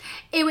T?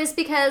 It was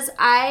because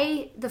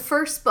the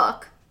first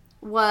book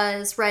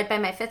was read by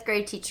my 5th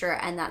grade teacher,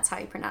 and that's how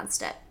he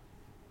pronounced it.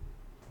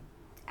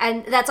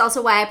 And that's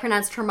also why I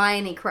pronounced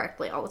Hermione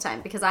correctly all the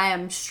time, because I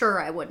am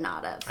sure I would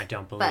not have. I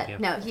don't believe you.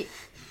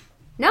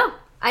 No,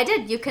 I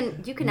did. You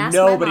can ask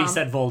Nobody my mom.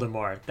 said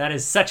Voldemort. That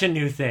is such a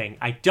new thing.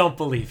 I don't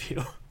believe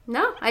you.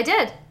 No, I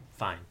did.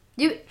 Fine.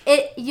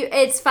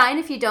 It's fine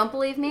if you don't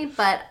believe me,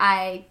 but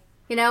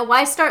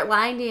why start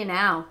lying to you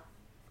now?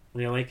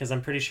 Really? Because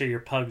I'm pretty sure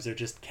your pugs are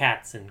just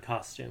cats in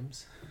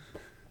costumes.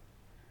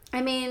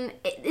 I mean,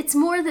 it's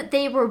more that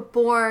they were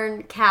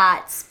born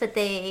cats, but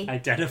they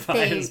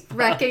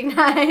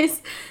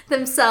recognize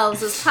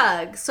themselves as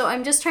pugs. So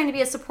I'm just trying to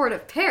be a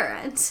supportive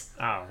parent.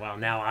 Oh, well,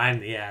 now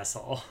I'm the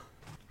asshole.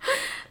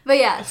 But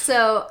yeah,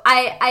 so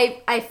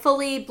I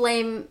fully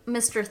blame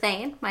Mr.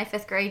 Thane, my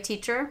 5th grade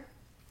teacher.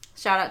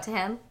 Shout out to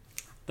him.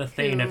 The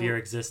Thane of your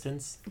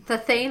existence. The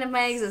Thane of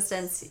my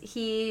existence.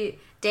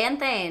 Dan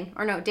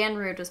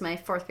Rood was my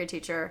 4th grade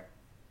teacher.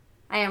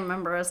 I don't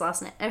remember his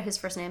last name or his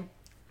first name.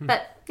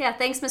 But yeah,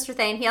 thanks, Mr.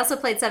 Thane. He also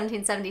played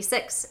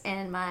 1776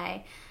 in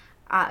my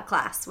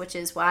class, which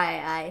is why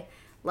I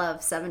love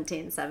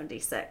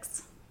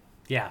 1776.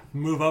 Yeah,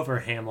 move over,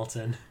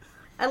 Hamilton.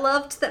 I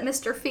loved that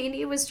Mr.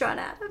 Feeney was John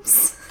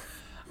Adams.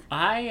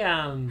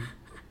 I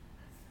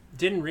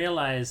didn't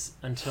realize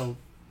until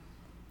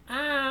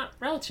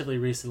relatively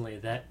recently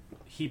that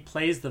he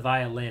plays the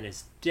violin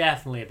is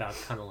definitely about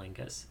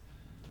cunnilingus.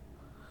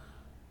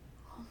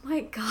 Oh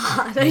my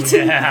god, I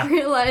didn't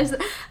realize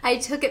that. I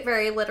took it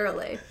very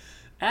literally.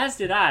 As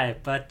did I,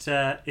 but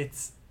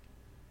it's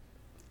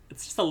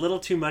just a little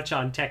too much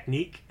on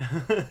technique.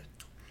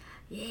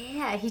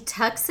 Yeah, he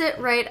tucks it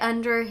right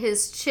under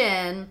his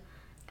chin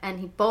and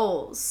he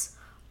bowls.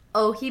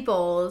 Oh, he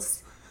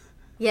bowls.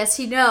 Yes,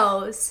 he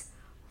knows.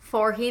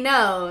 For he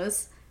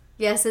knows.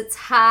 Yes, it's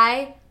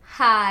high,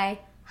 high,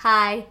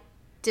 high,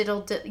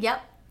 diddle, diddle.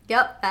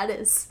 Yep, that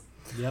is.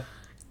 Yep.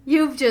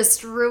 You've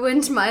just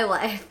ruined my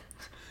life.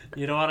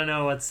 You don't want to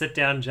know what Sit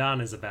Down John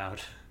is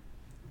about.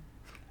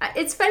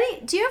 It's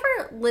funny. Do you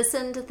ever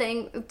listen to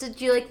things? Did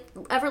you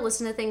ever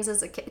listen to things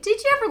as a kid?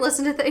 Did you ever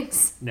listen to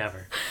things?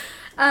 Never.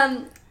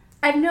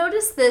 I've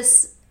noticed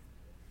this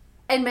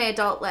in my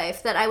adult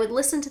life that I would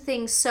listen to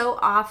things so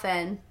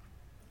often,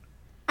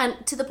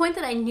 and to the point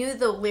that I knew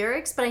the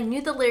lyrics, but I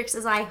knew the lyrics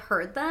as I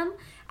heard them,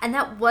 and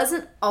that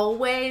wasn't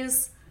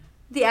always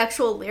the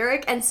actual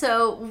lyric. And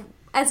so,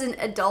 as an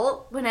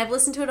adult, when I've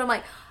listened to it, I'm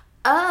like,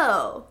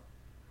 oh,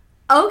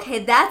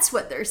 okay, that's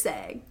what they're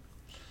saying.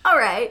 All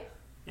right.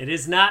 It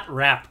is not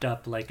wrapped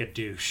up like a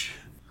douche.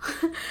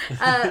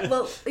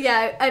 Well,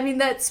 yeah, I mean,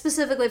 that's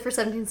specifically for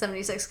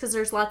 1776, because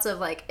there's lots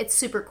of, it's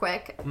super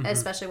quick,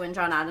 especially when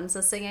John Adams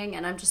is singing,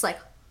 and I'm just like,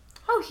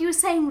 oh, he was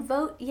saying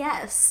vote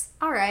yes.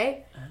 All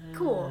right,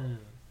 cool.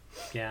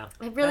 Yeah.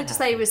 I really just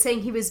thought he was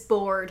saying he was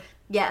bored.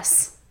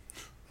 Yes.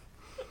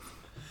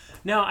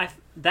 No,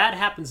 that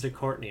happens to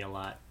Courtney a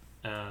lot.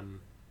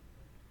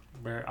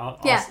 Where I'll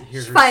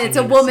hear her fine, it's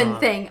a woman song.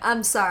 thing.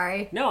 I'm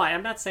sorry. No,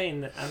 I'm not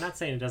saying that. I'm not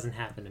saying it doesn't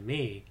happen to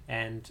me.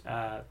 And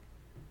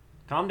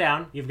calm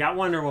down. You've got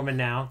Wonder Woman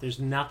now. There's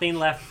nothing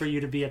left for you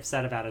to be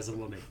upset about as a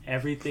woman.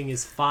 Everything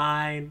is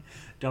fine.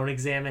 Don't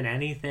examine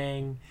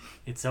anything.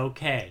 It's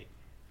okay.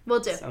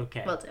 We'll do. It's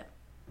okay. We'll do.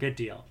 Good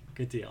deal.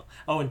 Good deal.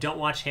 Oh, and don't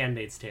watch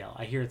Handmaid's Tale.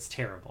 I hear it's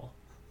terrible.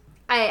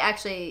 I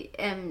actually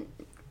am.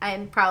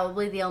 I'm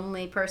probably the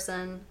only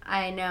person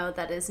I know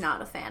that is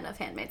not a fan of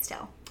Handmaid's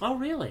Tale. Oh,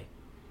 really?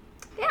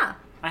 Yeah.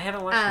 I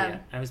haven't watched it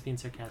yet. I was being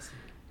sarcastic.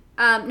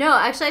 No,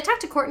 actually, I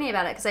talked to Courtney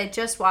about it because I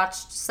just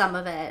watched some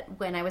of it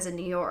when I was in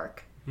New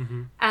York.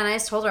 Mm-hmm. And I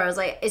just told her, I was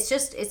like, it's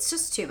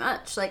just too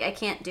much. Like, I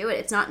can't do it.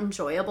 It's not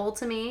enjoyable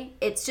to me.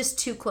 It's just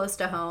too close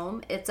to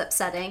home. It's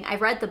upsetting. I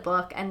read the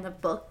book, and the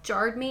book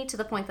jarred me to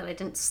the point that I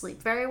didn't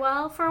sleep very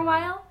well for a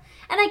while.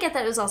 And I get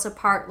that it was also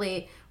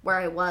partly where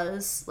I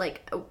was,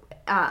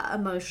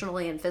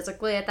 emotionally and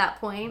physically at that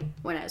point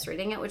when I was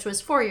reading it, which was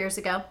 4 years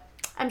ago.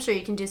 I'm sure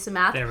you can do some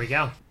math. There we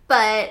go.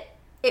 But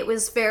it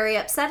was very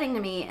upsetting to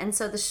me. And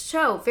so the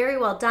show, very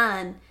well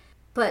done,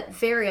 but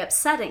very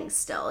upsetting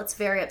still. It's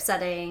very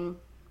upsetting.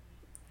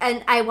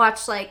 And I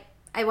watched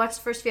the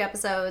first few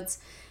episodes.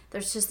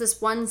 There's just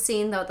this one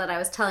scene, though, that I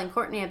was telling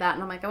Courtney about.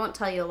 And I'm like, I won't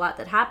tell you a lot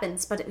that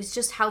happens. But it was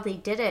just how they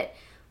did it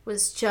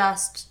was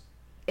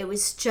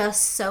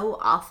just so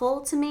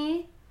awful to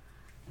me.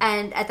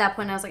 And at that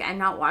point, I was like, I'm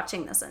not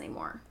watching this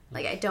anymore.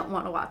 Like, I don't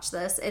want to watch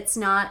this. It's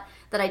not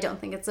that I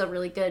don't think it's a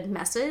really good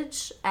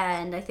message,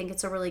 and I think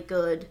it's a really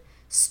good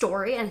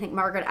story. And I think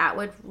Margaret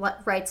Atwood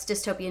writes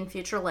dystopian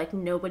future like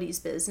nobody's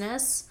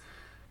business,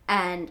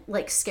 and,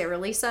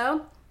 scarily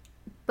so.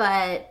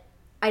 But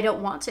I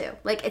don't want to.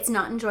 It's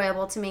not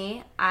enjoyable to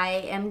me. I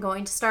am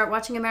going to start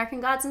watching American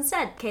Gods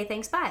instead. Okay,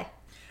 thanks, bye.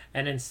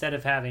 And instead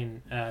of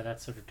having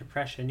that sort of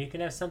depression, you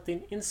can have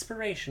something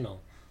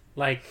inspirational,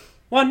 like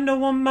Wonder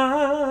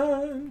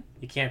Woman.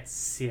 You can't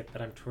see it,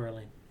 but I'm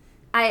twirling.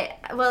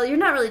 Well, you're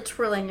not really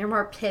twirling. You're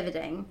more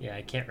pivoting. Yeah,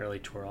 I can't really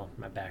twirl.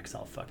 My back's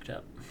all fucked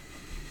up.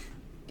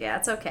 Yeah,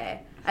 it's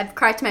okay. I've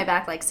cracked my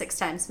back 6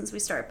 times since we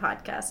started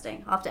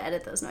podcasting. I'll have to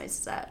edit those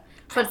noises out.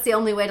 But it's the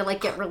only way to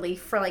get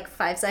relief for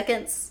 5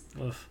 seconds.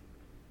 Oof.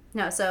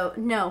 No, so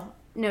no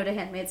to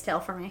Handmaid's Tale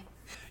for me.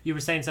 You were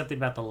saying something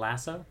about the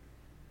lasso?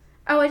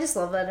 Oh, I just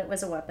love that it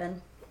was a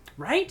weapon.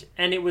 Right?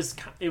 And it was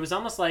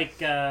almost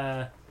like,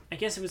 I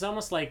guess it was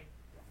almost like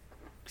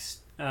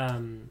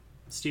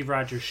Steve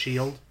Rogers'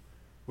 Shield,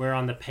 where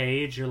on the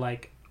page you're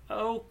like,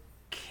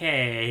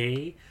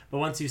 okay. But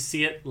once you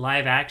see it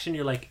live action,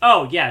 you're like,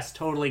 oh, yes,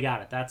 totally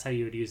got it. That's how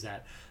you would use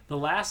that. The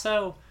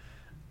lasso,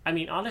 I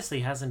mean,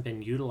 honestly, hasn't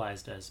been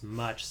utilized as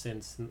much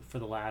since for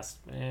the last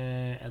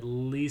at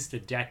least a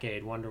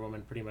decade. Wonder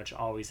Woman pretty much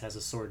always has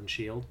a sword and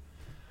shield.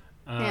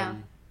 Yeah.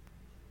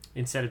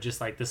 Instead of just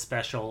the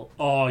special,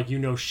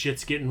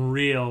 shit's getting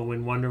real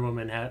when Wonder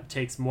Woman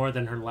takes more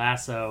than her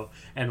lasso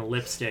and a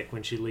lipstick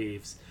when she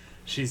leaves.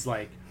 She's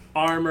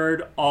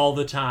armored all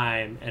the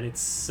time, and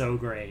it's so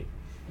great.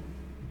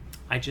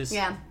 I just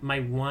my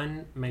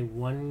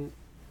one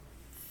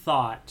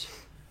thought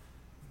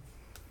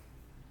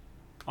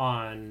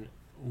on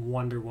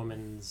Wonder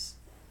Woman's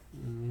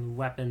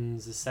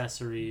weapons,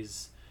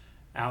 accessories,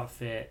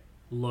 outfit,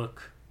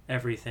 look,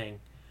 everything.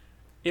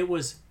 It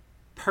was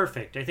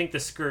perfect. I think the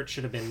skirt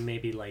should have been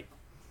maybe like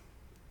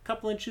a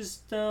couple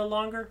inches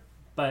longer,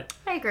 but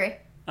I agree.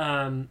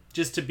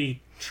 Just to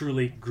be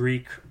truly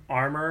Greek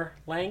armor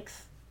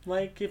length.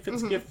 Like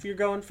if you're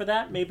going for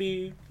that,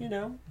 maybe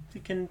you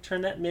can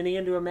turn that mini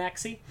into a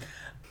maxi.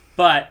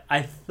 But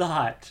I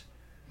thought,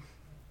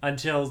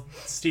 until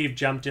Steve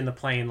jumped in the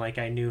plane like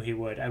I knew he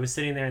would, I was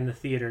sitting there in the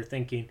theater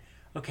thinking,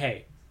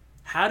 okay,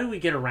 how do we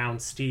get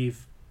around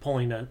Steve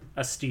pulling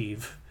a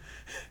Steve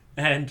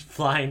and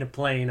flying a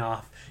plane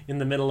off in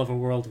the middle of a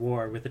world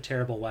war with a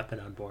terrible weapon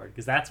on board?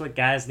 Because that's what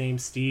guys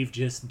named Steve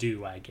just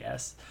do, I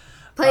guess.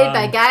 Played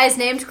by guys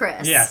named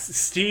Chris. Yes,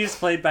 Steve's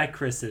played by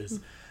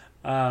Chris's.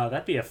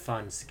 That'd be a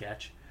fun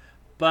sketch.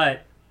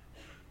 But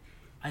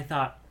I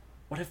thought,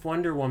 what if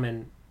Wonder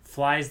Woman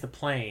flies the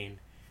plane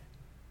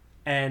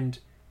and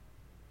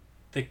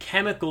the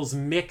chemicals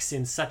mix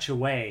in such a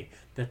way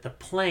that the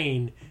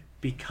plane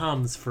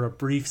becomes, for a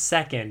brief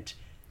second,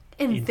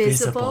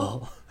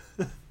 invisible.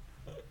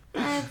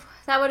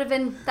 That would have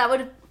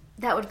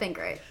been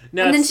great.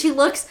 No, and then she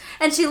looks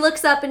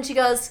up and she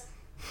goes,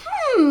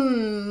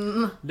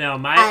 No,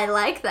 I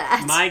like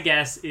that. My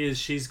guess is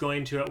she's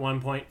going to at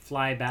one point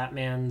fly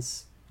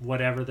Batman's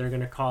whatever they're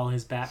going to call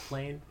his bat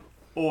plane,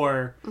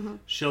 or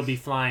she'll be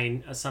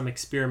flying some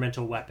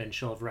experimental weapon.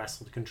 She'll have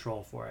wrestled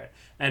control for it,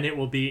 and it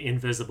will be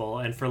invisible.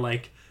 And for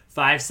like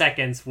 5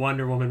 seconds,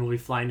 Wonder Woman will be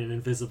flying an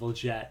invisible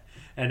jet,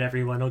 and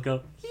everyone will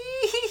go.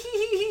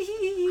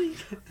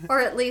 Or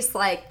at least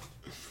like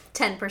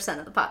 10%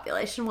 of the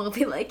population will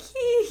be like.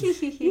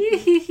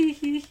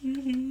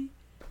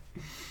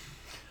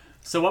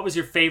 So what was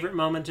your favorite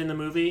moment in the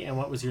movie, and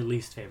what was your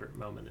least favorite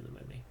moment in the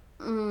movie?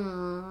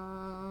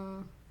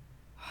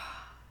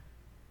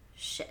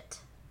 Shit.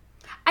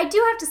 I do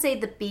have to say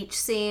the beach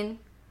scene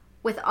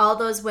with all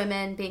those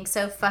women being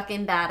so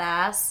fucking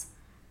badass.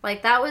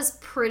 Like, that was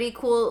pretty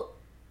cool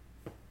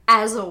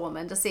as a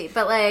woman to see.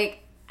 But, like,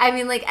 I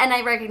mean, like, and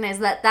I recognize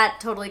that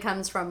totally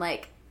comes from,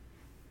 like,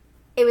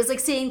 it was like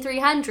seeing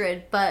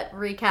 300, but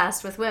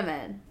recast with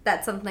women.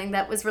 That's something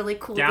that was really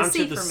cool to see for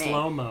me. Down to the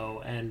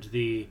slow-mo and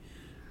the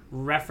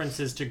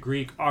references to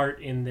Greek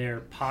art in their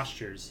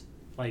postures.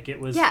 Like, it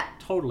was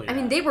totally I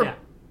mean, they were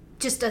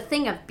just a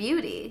thing of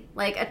beauty.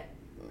 Like,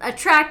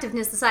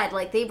 attractiveness aside,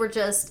 like, they were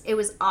just, it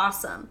was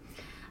awesome.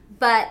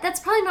 But that's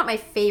probably not my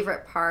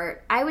favorite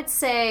part. I would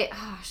say,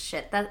 oh,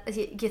 shit, that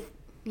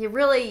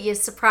you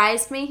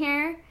surprised me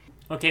here.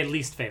 Okay,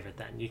 least favorite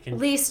then. You can.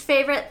 Least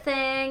favorite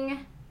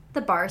thing,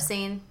 the bar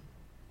scene.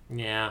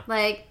 Yeah.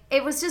 Like,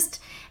 it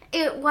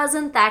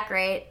wasn't that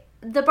great.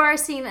 The bar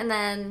scene, and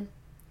then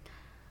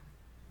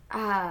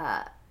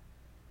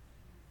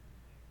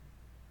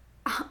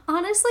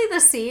honestly, the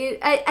scene,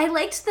 I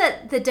liked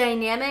the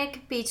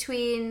dynamic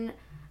between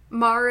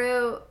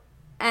Maru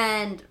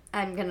and,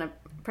 I'm gonna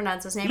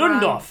pronounce his name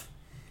wrong.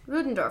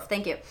 Ludendorff,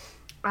 thank you.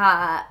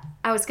 I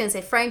was gonna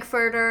say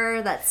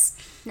Frankfurter. That's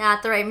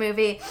not the right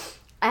movie.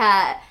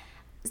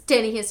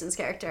 Danny Houston's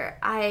character.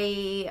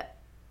 I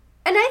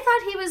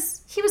thought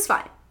he was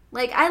fine.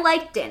 Like, I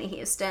liked Danny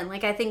Houston.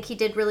 Like, I think he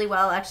did really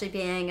well actually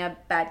being a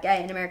bad guy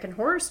in American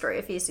Horror Story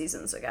a few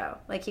seasons ago.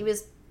 Like, he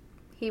was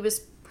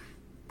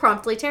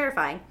promptly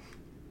terrifying.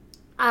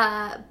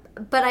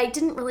 But I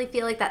didn't really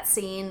feel like that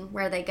scene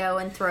where they go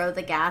and throw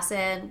the gas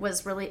in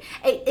was really...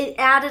 It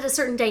added a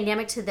certain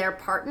dynamic to their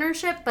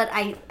partnership, but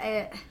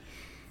it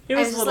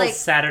was a little like,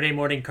 Saturday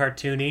morning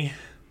cartoony.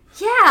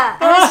 Yeah.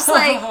 I was just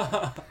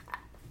like...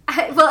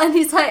 and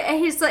he's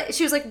like,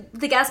 she was like,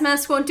 the gas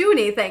mask won't do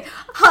anything.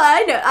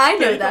 I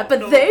know that,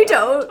 but they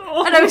don't.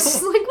 And I was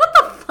just like, what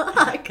the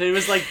fuck? It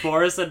was like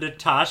Boris and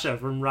Natasha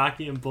from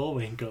Rocky and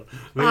Bullwinkle.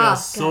 They are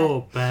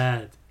so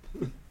bad.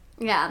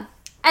 Yeah.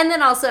 And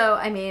then also,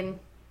 I mean,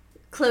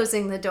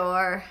 closing the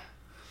door.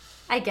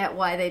 I get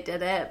why they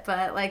did it,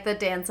 but like the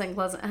dancing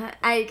wasn't.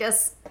 I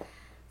guess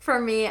for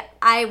me,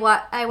 I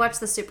watch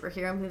the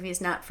superhero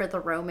movies not for the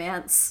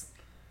romance.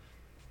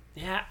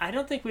 Yeah, I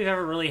don't think we've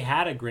ever really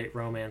had a great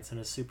romance in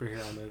a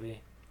superhero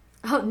movie.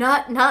 Oh,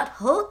 not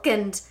Hulk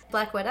and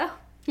Black Widow?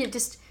 You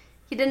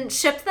didn't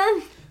ship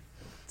them?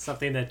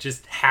 Something that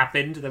just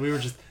happened, that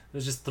it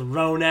was just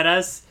thrown at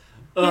us.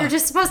 Ugh. You were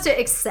just supposed to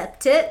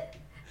accept it?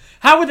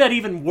 How would that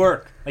even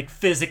work? Like,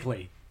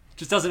 physically? It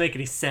just doesn't make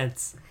any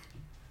sense.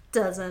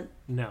 Doesn't.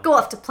 No. Go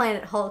off to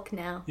Planet Hulk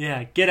now.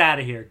 Yeah, get out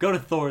of here. Go to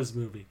Thor's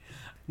movie.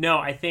 No,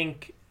 I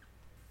think...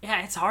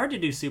 Yeah, it's hard to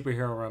do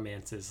superhero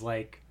romances.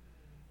 Like...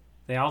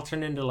 They all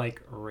turn into, like,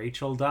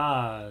 Rachel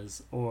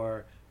Dawes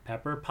or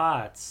Pepper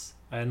Potts.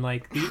 And,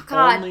 like,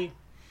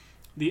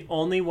 the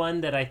only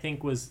one that I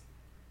think was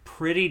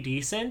pretty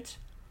decent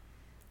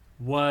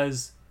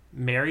was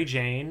Mary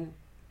Jane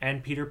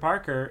and Peter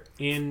Parker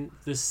in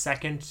the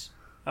second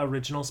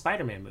original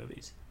Spider-Man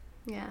movies.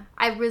 Yeah.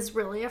 I was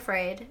really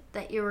afraid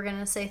that you were going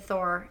to say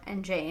Thor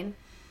and Jane.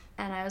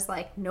 And I was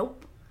like,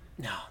 nope.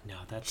 No,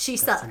 She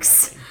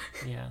sucks.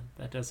 Yeah,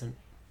 that doesn't...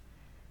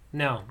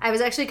 No. I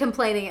was actually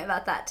complaining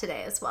about that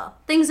today as well.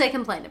 Things I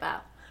complain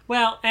about.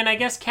 Well, and I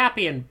guess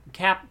Cappy and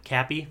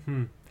Cappy,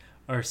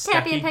 or Stucky.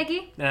 Cappy and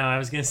Peggy? No, I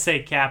was gonna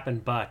say Cap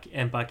and Bucky.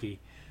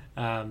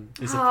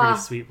 Is a pretty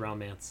sweet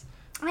romance.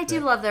 I do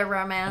love their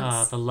romance.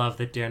 Oh, the love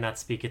that dare not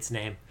speak its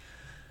name.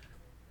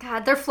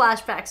 God, their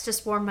flashbacks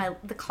just warm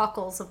the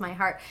cockles of my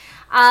heart.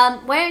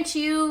 Why don't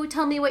you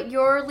tell me what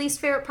your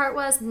least favorite part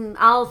was? And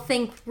I'll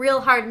think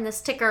real hard in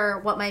this ticker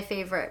what my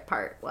favorite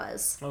part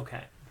was.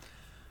 Okay.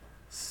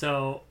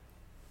 So,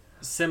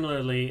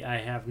 similarly, I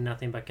have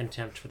nothing but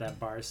contempt for that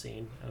bar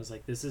scene. I was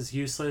like, this is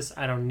useless.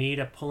 I don't need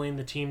a pulling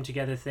the team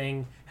together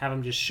thing. Have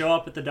him just show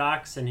up at the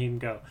docks and he can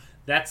go,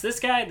 that's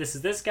this guy, this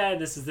is this guy,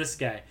 this is this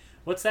guy.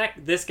 What's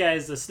that? This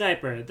guy's a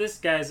sniper. This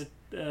guy's,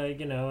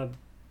 a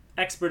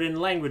expert in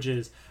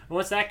languages. And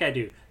what's that guy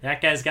do? That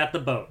guy's got the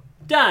boat.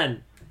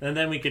 Done! And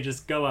then we could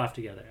just go off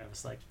together. I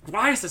was like,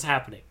 why is this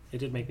happening? It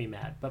did make me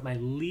mad. But my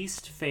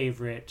least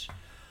favorite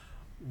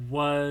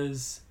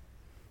was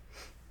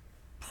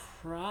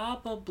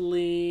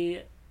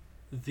probably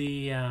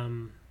the,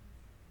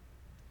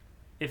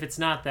 if it's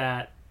not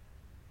that,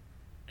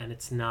 and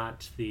it's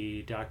not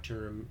the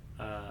Dr.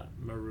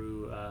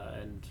 Maru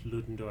and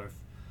Ludendorff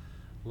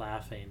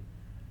laughing.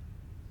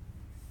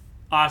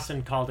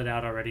 Austin called it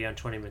out already on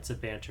 20 Minutes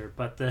of Banter,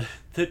 but the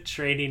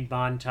training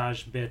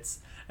montage bits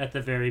at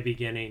the very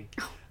beginning,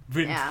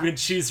 when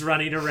she's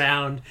running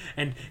around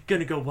and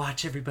gonna go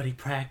watch everybody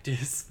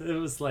practice, it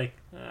was like,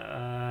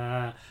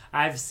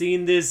 I've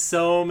seen this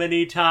so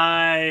many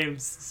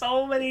times, in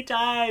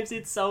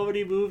so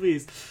many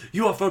movies.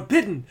 You are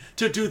forbidden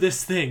to do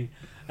this thing.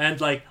 And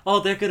like,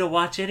 oh, they're gonna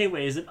watch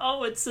anyways, and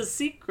oh, it's a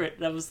secret.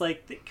 And I was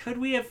like, could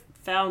we have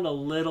found a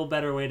little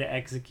better way to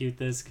execute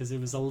this? Because it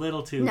was a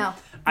little too. No,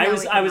 I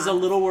was a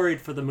little worried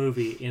for the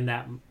movie in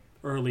that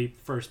early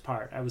first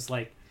part. I was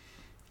like,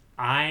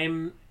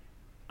 I'm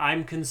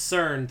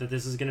concerned that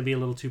this is going to be a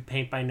little too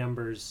paint by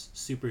numbers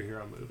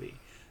superhero movie.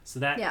 So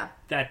that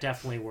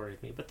definitely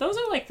worried me. But those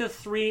are like the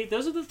three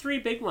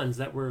big ones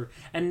that were,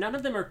 and none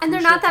of them are crucial. And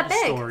they're not that to the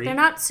big. story. They're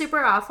not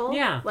super awful.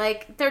 Yeah.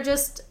 Like,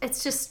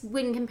 it's just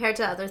when compared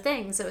to other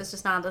things, it was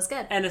just not as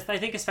good. And I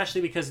think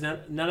especially because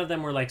none of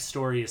them were like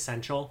story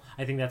essential.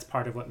 I think that's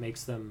part of what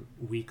makes them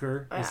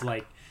weaker. Yeah. Is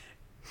like,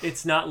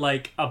 it's not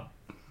like a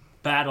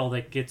battle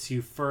that gets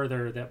you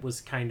further that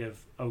was kind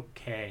of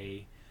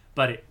okay,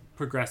 but it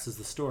progresses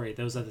the story.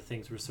 Those other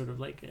things were sort of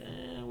like,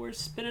 we're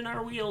spinning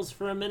our wheels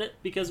for a minute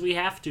because we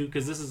have to,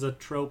 because this is a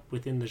trope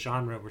within the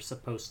genre we're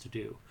supposed to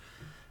do.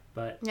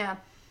 But yeah.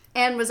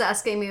 Anne was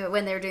asking me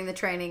when they were doing the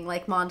training,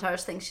 like,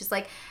 montage thing. She's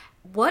like,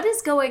 what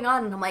is going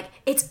on? And I'm like,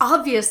 it's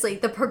obviously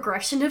the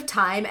progression of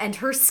time and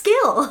her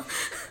skill.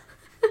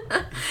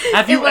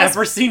 Have you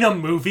ever seen a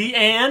movie,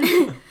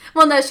 Anne?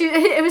 Well, no,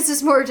 it was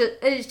just more,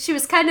 she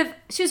was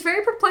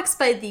very perplexed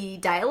by the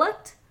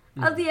dialect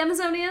of the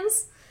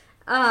Amazonians.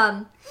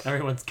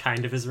 Everyone's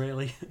kind of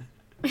Israeli.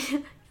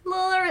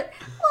 little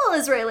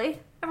Israeli.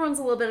 Everyone's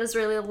a little bit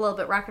Israeli, a little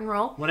bit rock and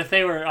roll. What if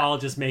they were all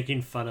just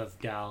making fun of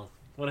Gal?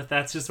 What if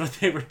that's just what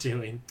they were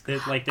doing?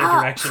 Like, their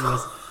direction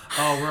was,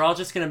 we're all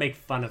just going to make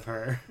fun of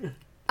her.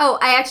 Oh,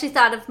 I actually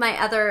thought of my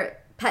other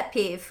pet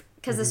peeve,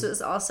 because this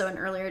was also an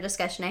earlier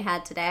discussion I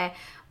had today,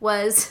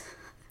 was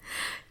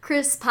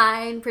Chris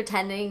Pine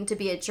pretending to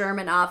be a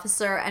German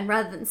officer, and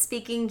rather than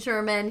speaking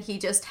German, he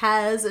just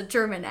has a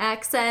German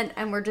accent,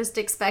 and we're just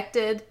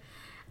expected.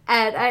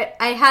 And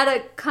I had a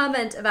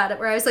comment about it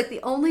where I was like,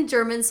 the only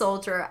German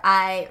soldier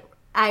I'm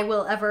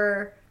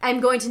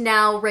going to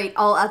now rate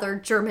all other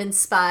German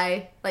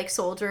spy, like,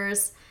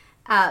 soldiers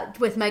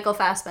with Michael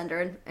Fassbender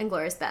and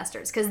Inglourious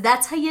Basterds, because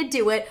that's how you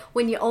do it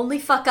when you only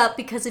fuck up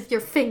because of your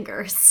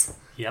fingers.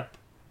 Yep.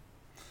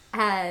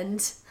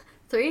 And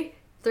three.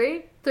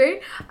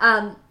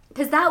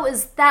 Because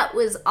that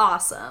was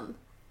awesome,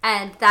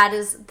 and that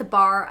is the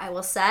bar I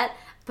will set.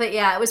 But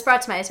yeah, it was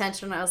brought to my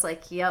attention, and I was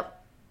like,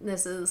 "Yep,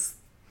 this is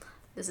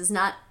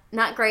not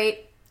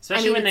great."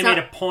 Especially when they made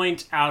a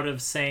point out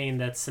of saying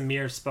that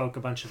Samir spoke a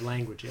bunch of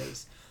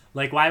languages.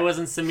 Like, why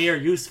wasn't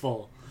Samir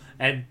useful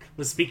and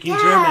was speaking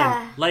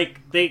German?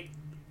 Like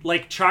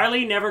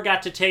Charlie never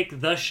got to take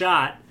the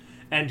shot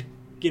and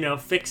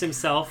fix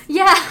himself.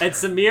 Yeah. And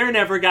Samir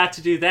never got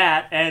to do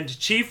that, and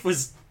Chief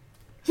was.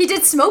 He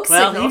did smoke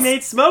signals. Well, he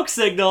made smoke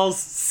signals,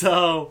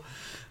 so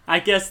I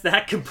guess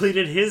that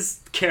completed his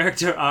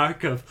character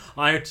arc of,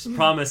 I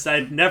promised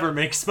I'd never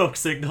make smoke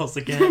signals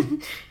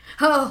again.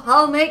 Oh,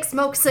 I'll make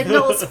smoke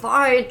signals,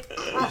 fine.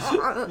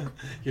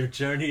 Your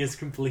journey is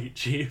complete,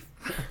 Chief.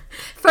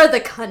 For the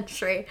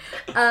country.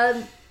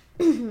 So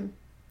I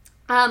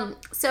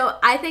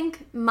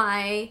think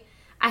I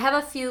have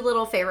a few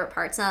little favorite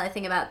parts now that I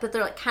think about it, but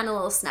they're like kind of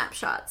little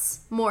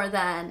snapshots more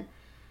than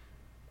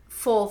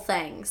full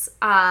things.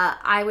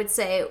 I would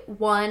say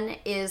one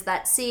is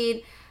that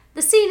scene.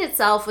 The scene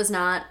itself was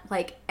not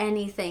like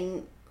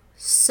anything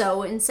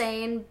so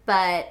insane,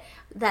 but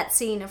that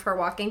scene of her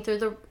walking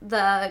through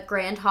the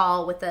grand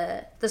hall with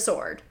the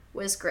sword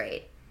was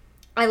great.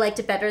 I liked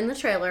it better in the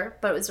trailer,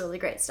 but it was really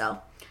great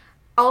still.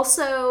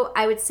 Also,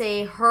 I would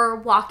say her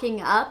walking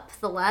up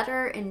the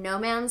ladder in No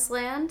Man's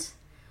Land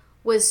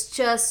was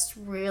just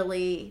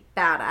really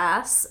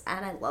badass,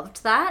 and I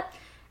loved that.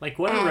 Like,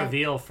 what a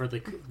reveal for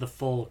the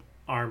full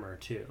armor,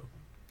 too.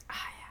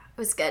 It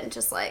was good.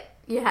 Just like,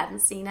 you hadn't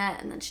seen it,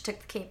 and then she took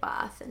the cape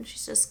off, and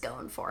she's just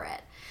going for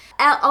it.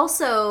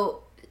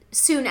 Also,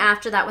 soon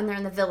after that, when they're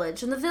in the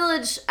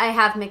village, I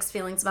have mixed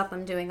feelings about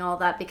them doing all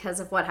that because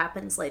of what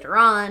happens later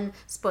on.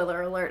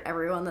 Spoiler alert,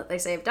 everyone that they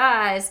save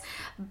dies.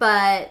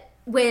 But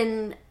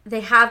when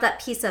they have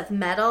that piece of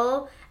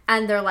metal,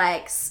 and they're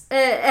like,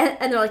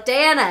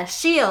 Diana,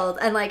 shield,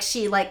 and like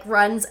she like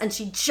runs and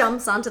she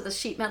jumps onto the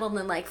sheet metal and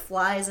then like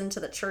flies into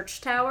the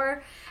church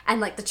tower,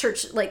 and like the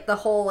church, like the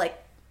whole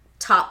like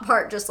top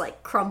part just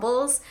like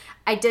crumbles.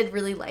 I did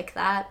really like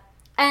that,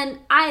 and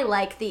I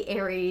like the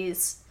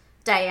Ares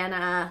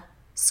Diana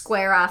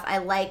square off.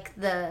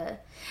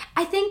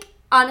 I think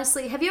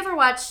honestly, have you ever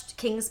watched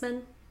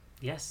Kingsman?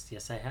 Yes,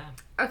 I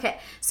have. Okay,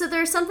 so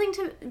there's something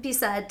to be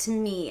said to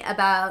me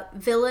about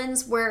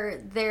villains where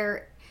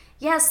they're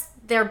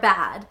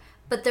bad,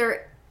 but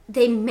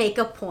they make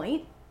a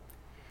point.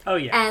 Oh,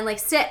 yeah. And like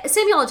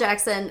Samuel L.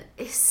 Jackson,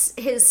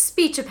 his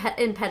speech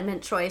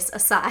impediment choice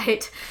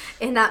aside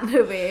in that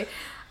movie,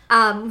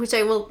 which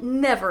I will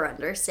never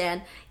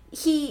understand,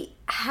 he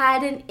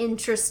had an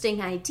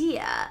interesting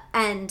idea,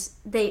 and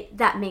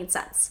that made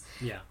sense.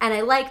 Yeah. And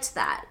I liked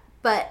that.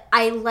 But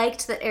I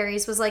liked that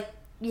Ares was like,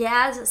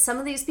 yeah, some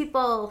of these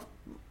people,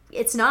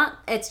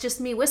 it's just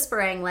me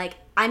whispering, like,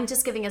 I'm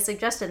just giving a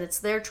suggestion. It's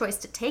their choice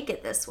to take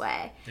it this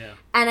way. Yeah.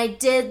 And I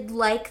did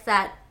like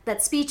that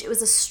speech. It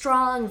was a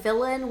strong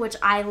villain, which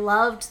I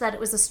loved that it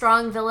was a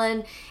strong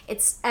villain.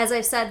 It's, as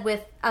I've said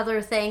with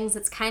other things,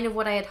 it's kind of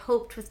what I had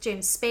hoped with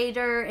James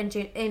Spader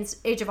and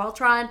Age of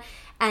Ultron.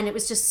 And it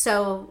was just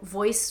so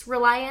voice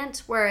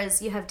reliant,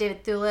 whereas you have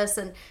David Thewlis,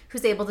 and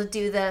who's able to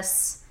do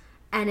this,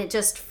 and it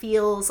just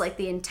feels like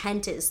the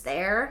intent is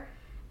there.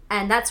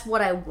 And that's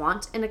what I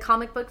want in a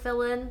comic book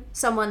villain.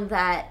 Someone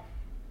that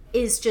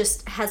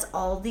has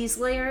all these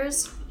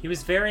layers. He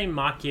was very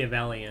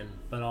Machiavellian,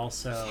 but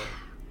also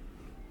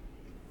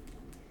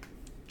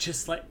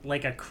just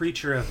like a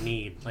creature of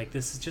need. Like,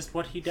 this is just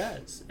what he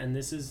does, and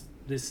this is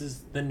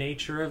the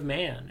nature of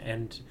man.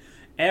 And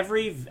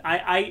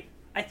I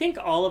think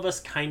all of us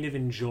kind of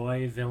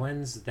enjoy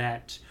villains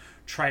that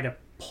try to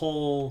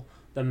pull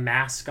the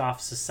mask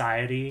off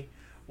society,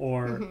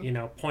 or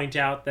point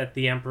out that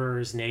the emperor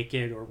is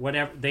naked, or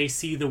whatever. They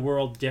see the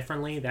world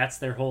differently. That's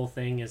their whole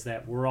thing, is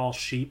that we're all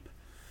sheep,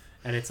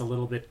 and it's a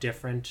little bit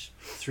different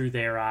through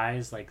their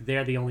eyes. Like,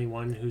 they're the only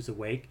one who's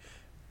awake,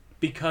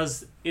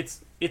 because it's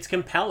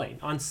compelling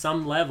on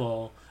some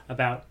level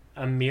about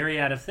a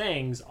myriad of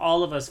things.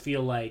 All of us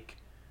feel like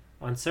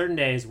on certain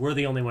days we're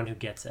the only one who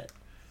gets it.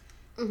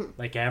 Mm-hmm.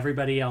 Like,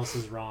 everybody else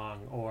is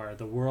wrong, or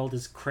the world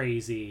is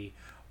crazy,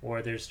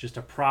 or there's just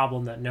a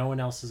problem that no one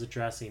else is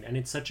addressing. And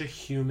it's such a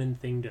human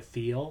thing to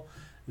feel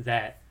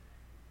that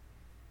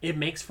it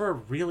makes for a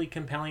really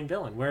compelling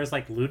villain. Whereas,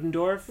 like,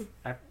 Ludendorff,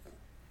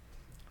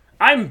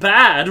 I'm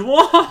bad!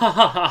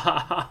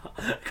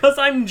 Because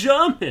I'm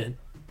German!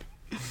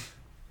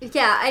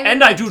 Yeah, I mean,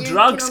 and I do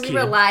drugs. You can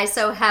only rely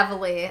so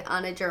heavily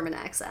on a German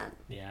accent.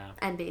 Yeah.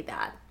 And be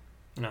bad.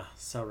 Oh,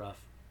 so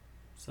rough.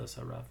 So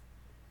rough.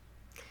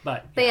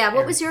 But yeah,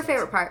 what was your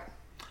favorite part?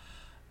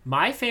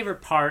 My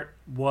favorite part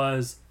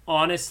was,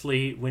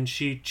 honestly, when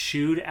she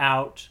chewed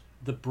out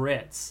the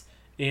Brits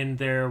in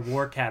their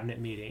war cabinet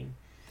meeting.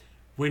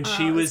 When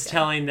she was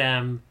telling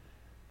them,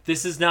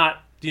 this is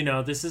not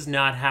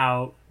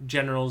how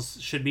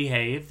generals should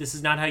behave. This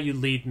is not how you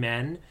lead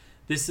men.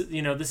 This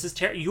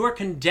is you are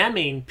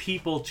condemning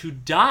people to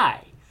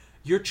die.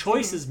 Your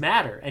choices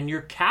matter, and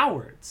you're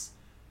cowards.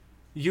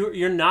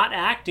 You're not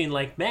acting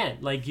like men.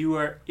 Like, you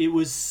are. It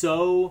was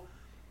so.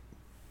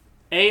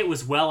 It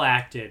was well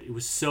acted. It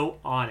was so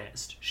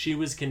honest. She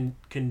was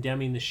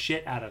condemning the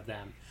shit out of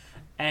them.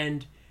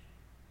 And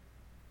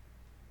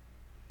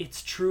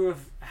it's true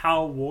of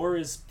how war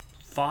is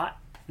fought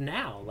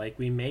now. Like,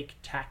 we make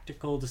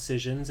tactical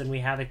decisions, and we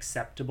have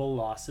acceptable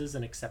losses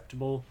and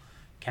acceptable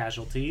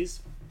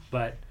casualties.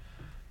 But,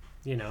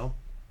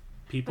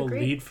 people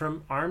Agreed. lead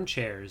from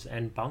armchairs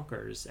and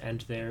bunkers, and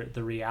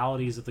the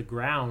realities of the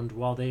ground,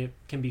 while they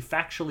can be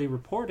factually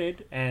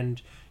reported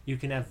and you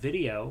can have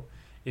video,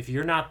 if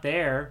you're not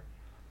there,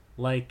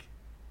 like,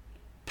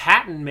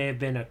 Patton may have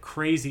been a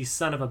crazy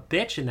son of a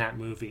bitch in that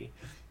movie,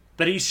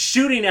 but he's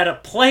shooting at a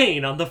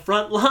plane on the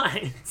front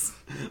lines.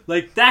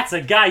 Like, that's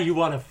a guy you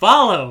want to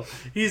follow.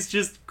 He's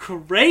just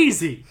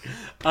crazy.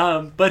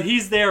 But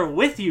he's there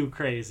with you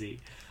crazy.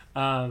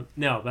 No,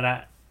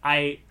 but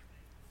I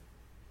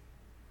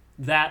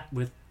that,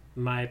 with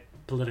my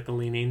political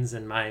leanings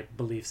and my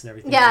beliefs and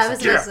everything. Yeah, I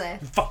was going to say.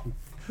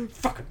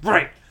 Fucking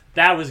right.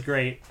 That was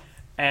great.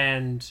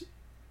 And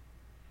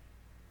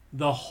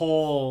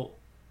the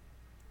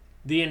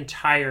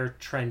entire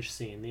trench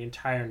scene, the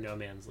entire No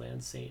Man's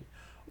Land scene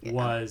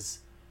was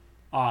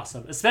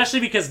awesome. Especially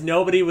because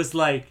nobody was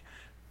like,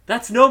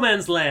 that's No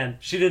Man's Land.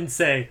 She didn't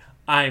say,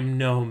 I'm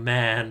no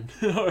man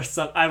or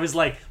something. I was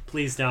like,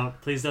 please don't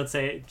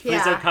say it.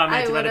 Please don't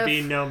comment about it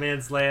being no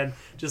man's land.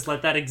 Just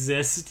let that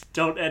exist.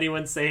 Don't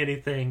anyone say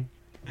anything.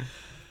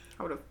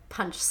 I would have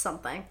punched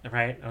something.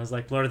 Right? I was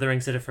like, Lord of the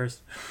Rings did it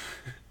first.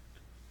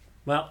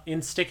 Well,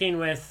 in sticking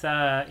with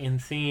in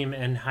theme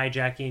and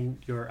hijacking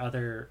your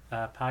other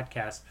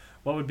podcast,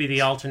 what would be the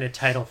alternate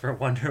title for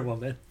Wonder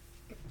Woman?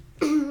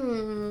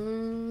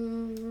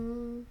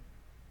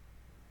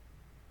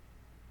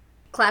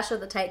 Clash of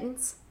the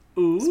Titans.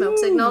 Ooh, Smoke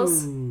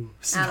Signals.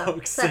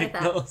 Smoke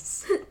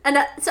Signals. And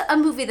so a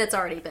movie that's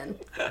already been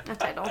a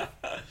title.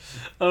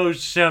 Oh,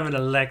 Sherman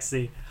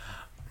Alexi.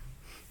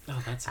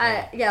 Oh, that's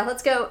right. Yeah,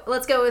 let's go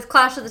with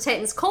Clash of the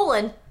Titans,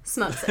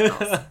 Smoke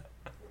Signals.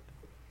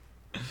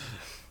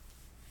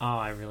 Oh,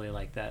 I really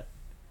like that.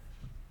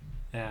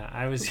 Yeah,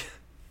 I was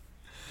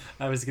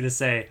going to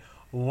say,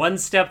 1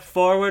 step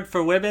forward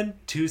for women,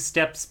 2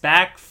 steps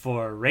back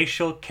for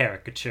racial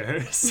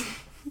caricatures.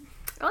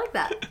 I like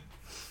that.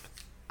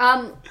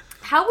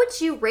 How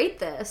would you rate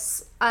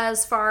this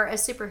as far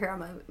as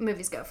superhero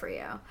movies go for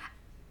you?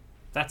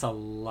 That's a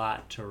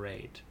lot to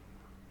rate.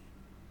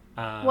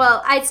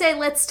 Well, I'd say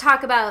let's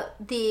talk about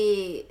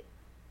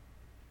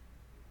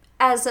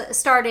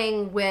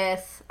starting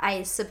with,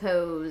 I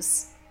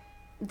suppose,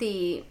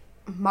 the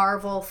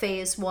Marvel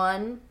Phase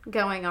 1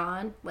 going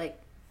on, like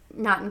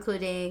not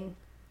including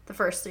the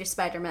first 3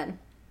 Spider-Man,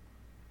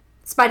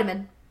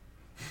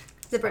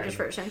 the British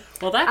version.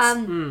 Well,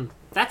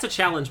 that's a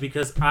challenge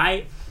because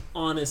I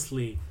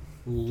honestly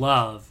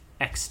love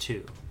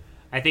X2.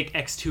 I think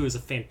X2 is a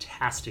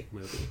fantastic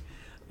movie.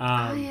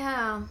 Oh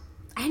yeah,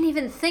 I didn't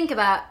even think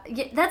about.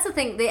 That's the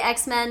thing. The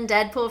X-Men,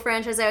 Deadpool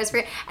franchise I always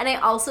forget, and I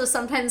also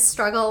sometimes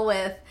struggle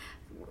with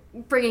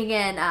bringing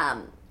in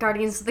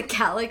Guardians of the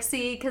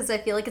Galaxy because I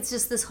feel like it's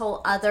just this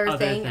whole other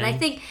thing. And I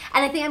think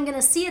I'm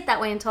gonna see it that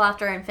way until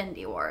after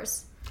Infinity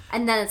Wars,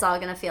 and then it's all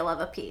gonna feel of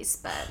a piece.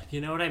 But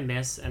you know what I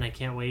miss, and I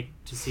can't wait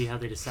to see how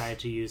they decide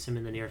to use him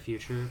in the near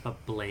future.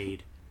 But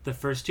Blade, the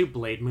first 2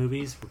 Blade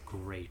movies were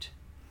great.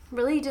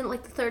 Really, you didn't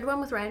like the third one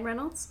with Ryan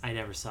Reynolds? I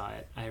never saw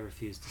it. I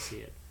refused to see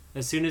it.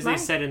 As soon as they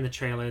said in the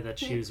trailer that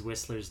she was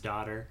Whistler's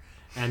daughter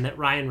and that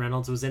Ryan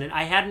Reynolds was in it,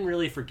 I hadn't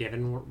really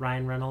forgiven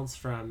Ryan Reynolds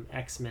from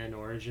X-Men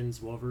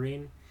Origins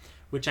Wolverine,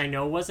 which I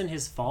know wasn't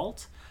his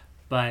fault,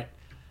 but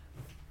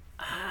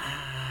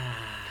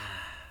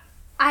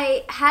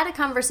I had a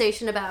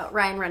conversation about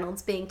Ryan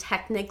Reynolds being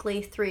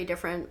technically 3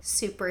 different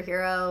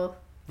superhero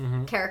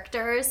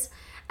characters,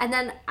 and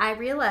then I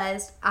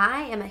realized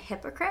I am a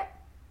hypocrite,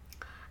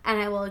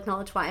 and I will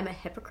acknowledge why I'm a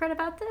hypocrite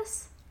about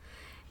this,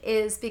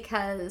 is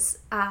because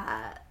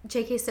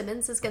J.K.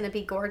 Simmons is going to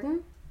be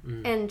Gordon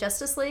in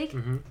Justice League,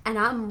 and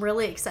I'm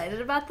really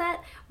excited about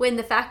that, when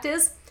the fact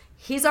is,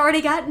 he's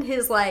already gotten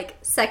his,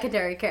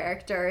 secondary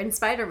character in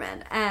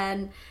Spider-Man,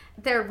 and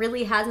there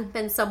really hasn't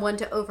been someone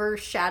to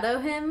overshadow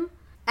him,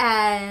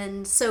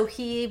 and so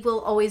he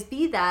will always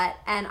be that,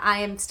 and I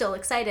am still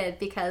excited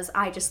because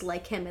I just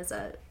like him as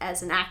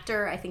an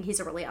actor. I think he's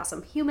a really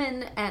awesome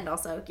human, and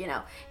also,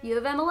 U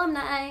of M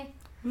alumni.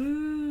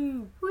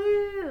 Woo!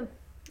 Woo!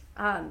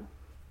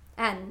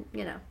 And,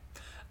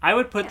 I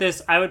would put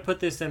this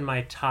in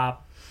my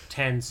top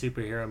 10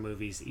 superhero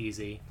movies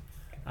easy.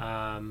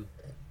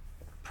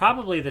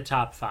 Probably the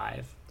top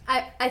 5.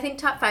 I think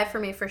top 5 for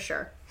me for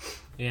sure.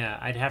 Yeah,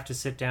 I'd have to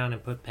sit down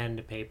and put pen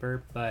to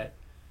paper, but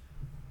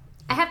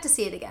I have to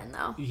see it again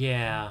though.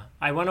 Yeah,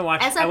 I want to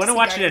watch it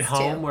at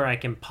home too, where I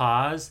can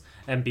pause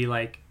and be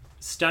like,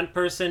 stunt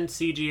person,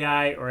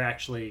 CGI, or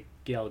actually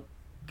Gal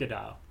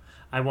Gadot.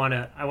 I want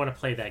to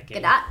play that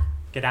game. Gadot.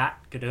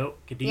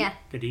 Yeah.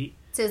 Gadit.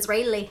 It's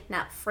Israeli,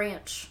 not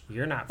French.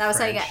 You're not That French.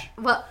 was how you get.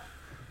 Well,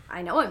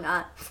 I know I'm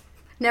not.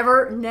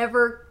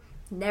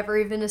 Never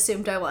even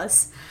assumed I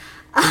was.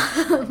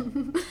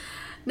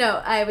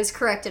 No, I was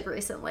corrected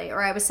recently,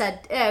 or I was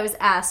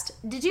asked,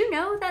 did you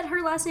know that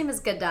her last name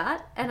is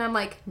Gadot? And I'm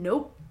like,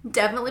 nope,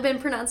 definitely been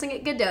pronouncing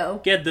it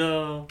Gadot.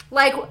 Gadot.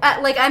 Like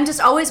I'm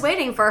just always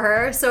waiting for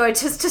her, so I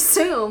just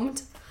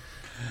assumed.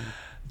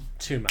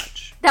 Too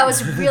much. That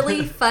was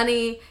really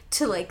funny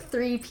to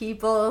 3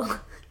 people,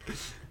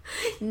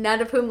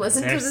 none of whom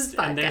listen to this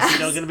podcast. And they're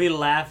still going to be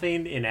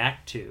laughing in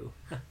Act 2.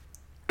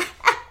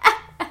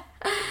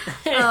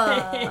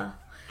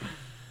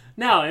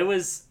 No, it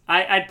was.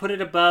 I'd put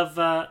it above.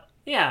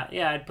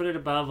 I'd put it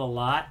above a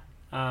lot.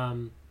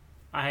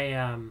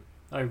 I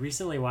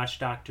recently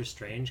watched Doctor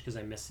Strange because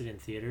I missed it in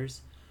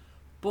theaters.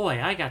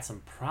 Boy, I got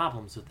some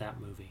problems with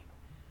that movie.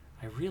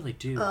 I really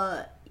do.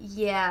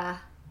 Yeah.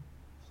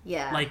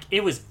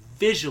 It was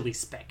visually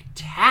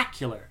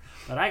spectacular,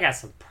 but I got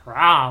some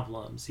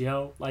problems,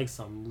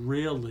 some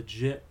real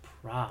legit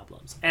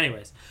problems.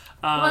 Anyways.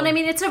 Well, I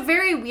mean, it's a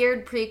very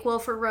weird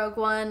prequel for Rogue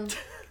One.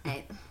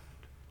 I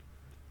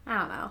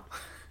don't know.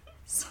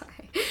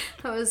 Sorry.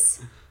 That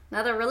was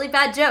another really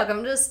bad joke.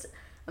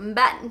 I'm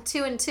batting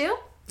 2 and 2.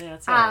 Yeah,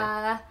 it's all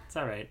right. It's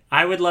all right.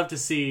 I would love to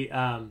see,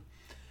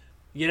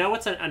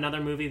 what's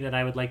another movie that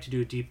I would like to do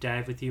a deep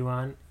dive with you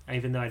on,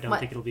 even though I don't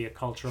think it'll be a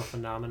cultural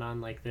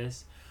phenomenon like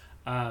this?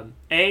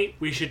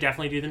 We should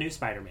definitely do the new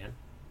Spider-Man.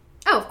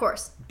 Oh, of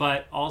course.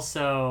 But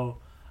also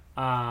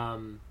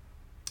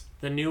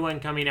the new one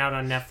coming out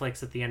on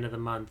Netflix at the end of the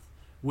month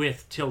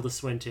with Tilda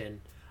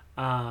Swinton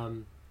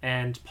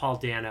and Paul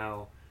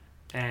Dano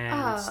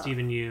and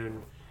Stephen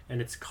Yeun.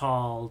 And it's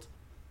called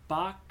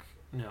Bach.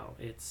 No,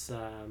 it's...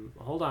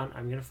 hold on.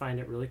 I'm going to find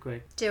it really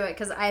quick. Do it,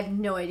 because I have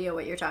no idea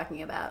what you're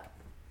talking about.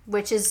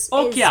 Which is...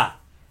 Okja.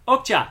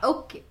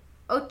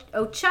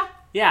 Ocha?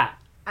 Yeah.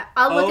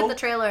 I'll look at the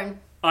trailer. And...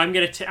 I'm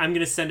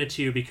gonna send it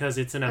to you because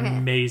it's an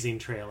amazing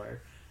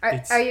trailer.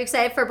 Are you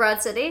excited for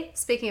Broad City?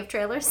 Speaking of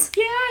trailers.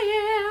 Yeah,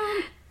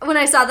 I am. When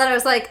I saw that, I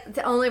was like,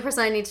 the only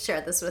person I need to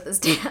share this with is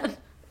Dan.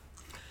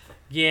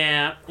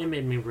 Yeah, it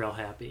made me real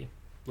happy.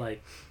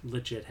 Like,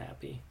 legit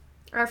happy.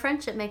 Our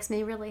friendship makes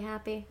me really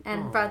happy.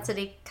 And Broad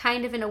City,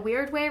 kind of in a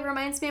weird way,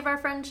 reminds me of our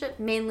friendship.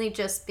 Mainly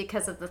just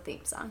because of the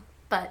theme song.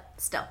 But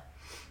still.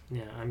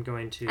 Yeah, I'm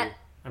going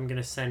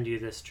to send you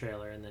this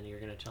trailer, and then you're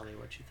going to tell me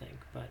what you think.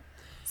 But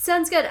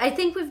sounds good. I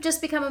think we've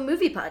just become a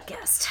movie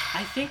podcast.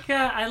 I think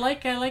I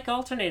like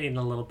alternating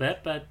a little bit,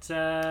 but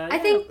I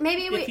think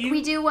maybe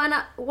we do one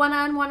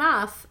on, one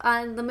off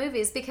on the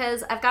movies,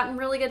 because I've gotten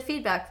really good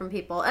feedback from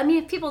people. I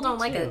mean, if people don't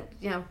like it,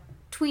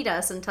 tweet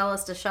us and tell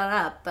us to shut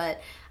up. But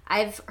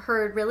I've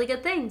heard really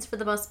good things for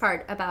the most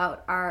part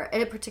about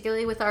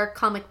particularly with our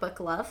comic book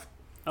love.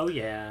 Oh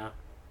yeah.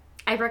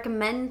 I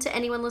recommend to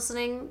anyone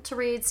listening to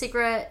read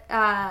Secret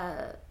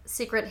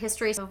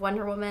History of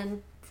Wonder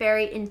Woman.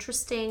 Very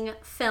interesting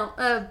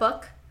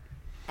book,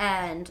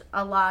 and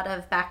a lot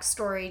of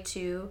backstory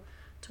to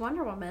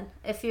Wonder Woman.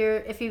 If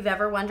you've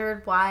ever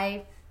wondered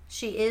why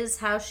she is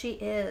how she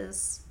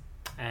is.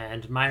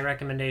 And my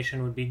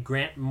recommendation would be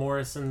Grant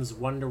Morrison's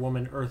Wonder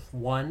Woman Earth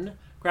 1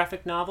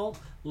 graphic novel.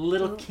 A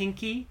little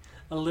kinky,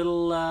 a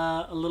little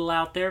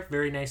out there,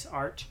 very nice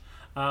art.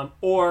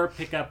 Or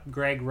pick up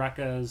Greg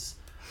Rucka's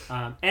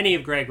any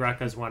of Greg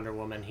Rucka's Wonder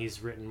Woman.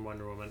 He's written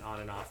Wonder Woman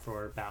on and off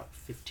for about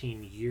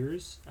 15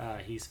 years.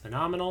 He's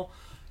phenomenal.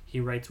 He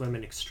writes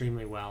women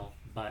extremely well,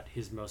 but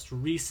his most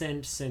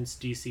recent, since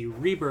DC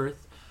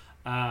Rebirth,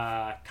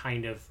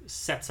 kind of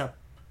sets up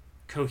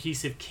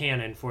cohesive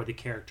canon for the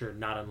character,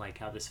 not unlike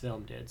how this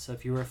film did. So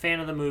if you were a fan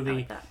of the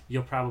movie,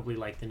 you'll probably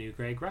like the new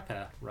Greg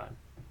Rucka run.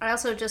 I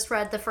also just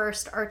read the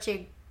first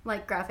Archie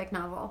graphic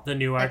novel. The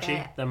new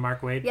Archie, the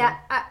Mark Waid. Yeah,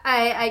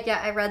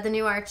 I read the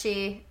new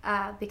Archie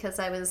because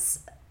I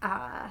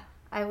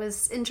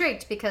was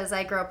intrigued, because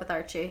I grew up with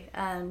Archie,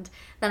 and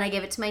then I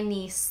gave it to my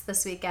niece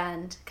this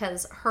weekend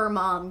because her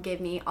mom gave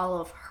me all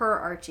of her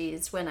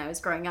Archies when I was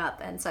growing up,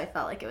 and so I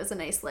felt like it was a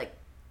nice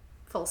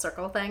full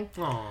circle thing.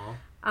 Aww.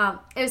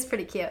 It was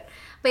pretty cute.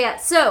 But yeah,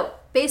 so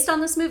based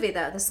on this movie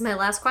though, this is my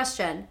last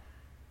question.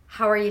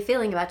 How are you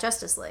feeling about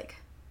Justice League?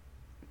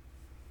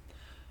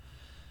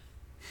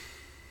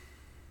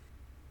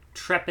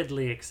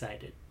 Trepidly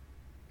excited.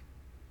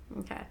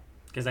 Okay.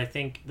 Because I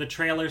think the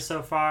trailer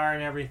so far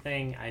and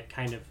everything, I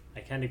kind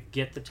of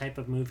get the type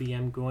of movie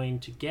I'm going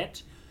to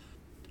get.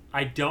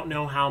 I don't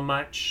know how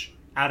much,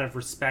 out of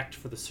respect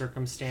for the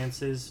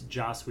circumstances,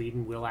 Joss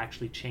Whedon will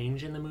actually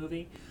change in the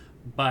movie,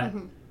 but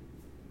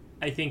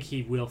I think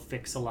he will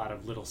fix a lot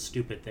of little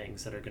stupid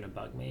things that are going to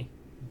bug me.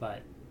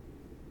 But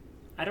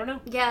I don't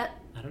know. Yeah,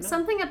 I don't know.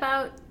 Something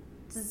about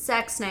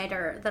Zack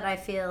Snyder that I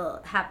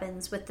feel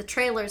happens with the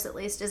trailers, at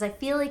least, is I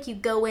feel like you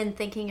go in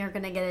thinking you're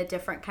going to get a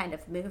different kind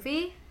of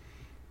movie.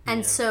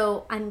 And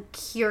so I'm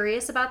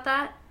curious about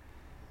that.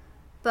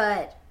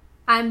 But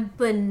I'm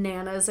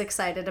bananas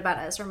excited about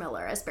Ezra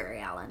Miller as Barry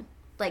Allen.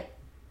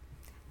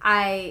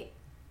 I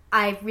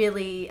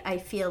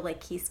feel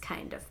like he's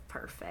kind of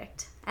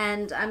perfect.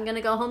 And I'm going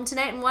to go home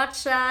tonight and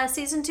watch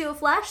season 2 of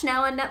Flash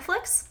now on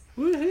Netflix.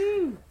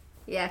 Woohoo!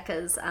 Yeah,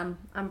 because I'm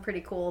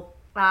pretty cool.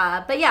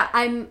 But yeah,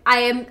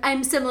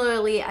 I'm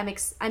similarly,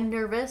 I'm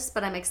nervous,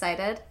 but I'm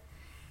excited.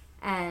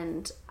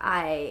 And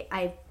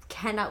I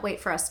cannot wait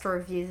for us to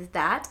review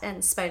that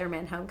and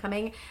Spider-Man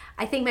Homecoming.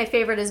 I think my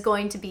favorite is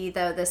going to be,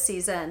 though, this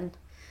season,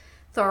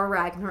 Thor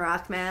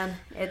Ragnarok, man.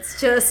 It's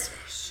just,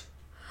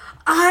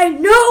 I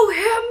know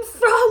him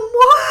from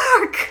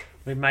work!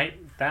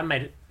 That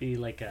might be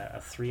like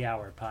a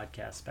 3-hour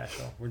podcast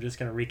special. We're just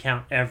going to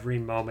recount every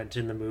moment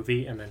in the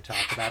movie and then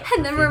talk about it.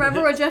 And then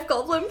remember when Jeff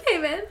Goldblum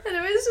came in, and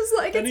it was just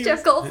like, it's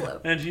Jeff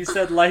Goldblum. And he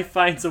said, life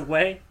finds a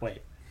way.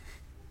 Wait.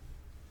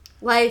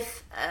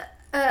 Life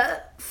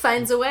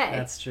finds a way.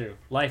 That's true.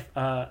 Life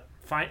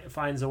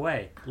finds a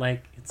way.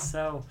 It's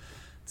so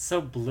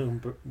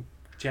Bloomberg,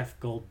 Jeff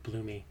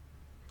Goldbloomy.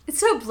 It's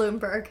so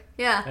Bloomberg.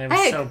 Yeah,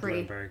 I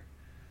agree. Bloomberg.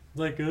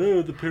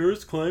 The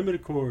Paris Climate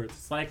Accords.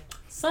 It's like,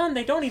 son,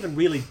 they don't even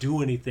really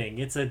do anything.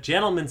 It's a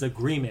gentleman's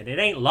agreement. It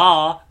ain't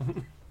law.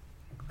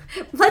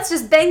 Let's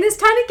just bang this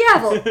tiny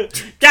gavel.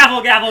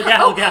 Gavel, gavel,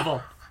 gavel,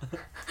 gavel.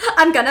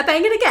 I'm gonna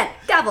bang it again.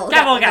 Gavel,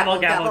 gavel, gavel,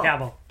 gavel,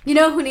 gavel. You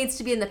know who needs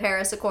to be in the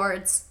Paris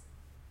Accords?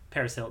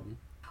 Paris Hilton.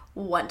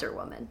 Wonder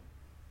Woman.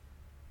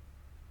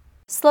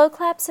 Slow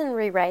Claps and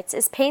Rewrites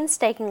is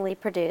painstakingly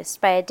produced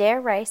by Adair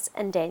Rice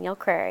and Daniel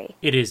Crary.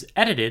 It is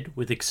edited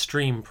with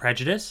extreme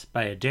prejudice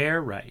by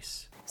Adair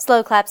Rice.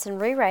 Slow Claps and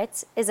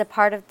Rewrites is a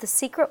part of the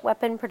Secret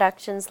Weapon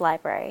Productions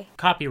library.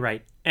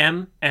 Copyright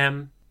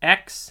MMXVII.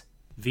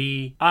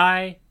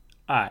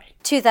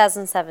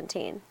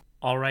 2017.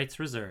 All rights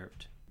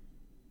reserved.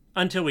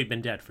 Until we've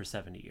been dead for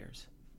 70 years.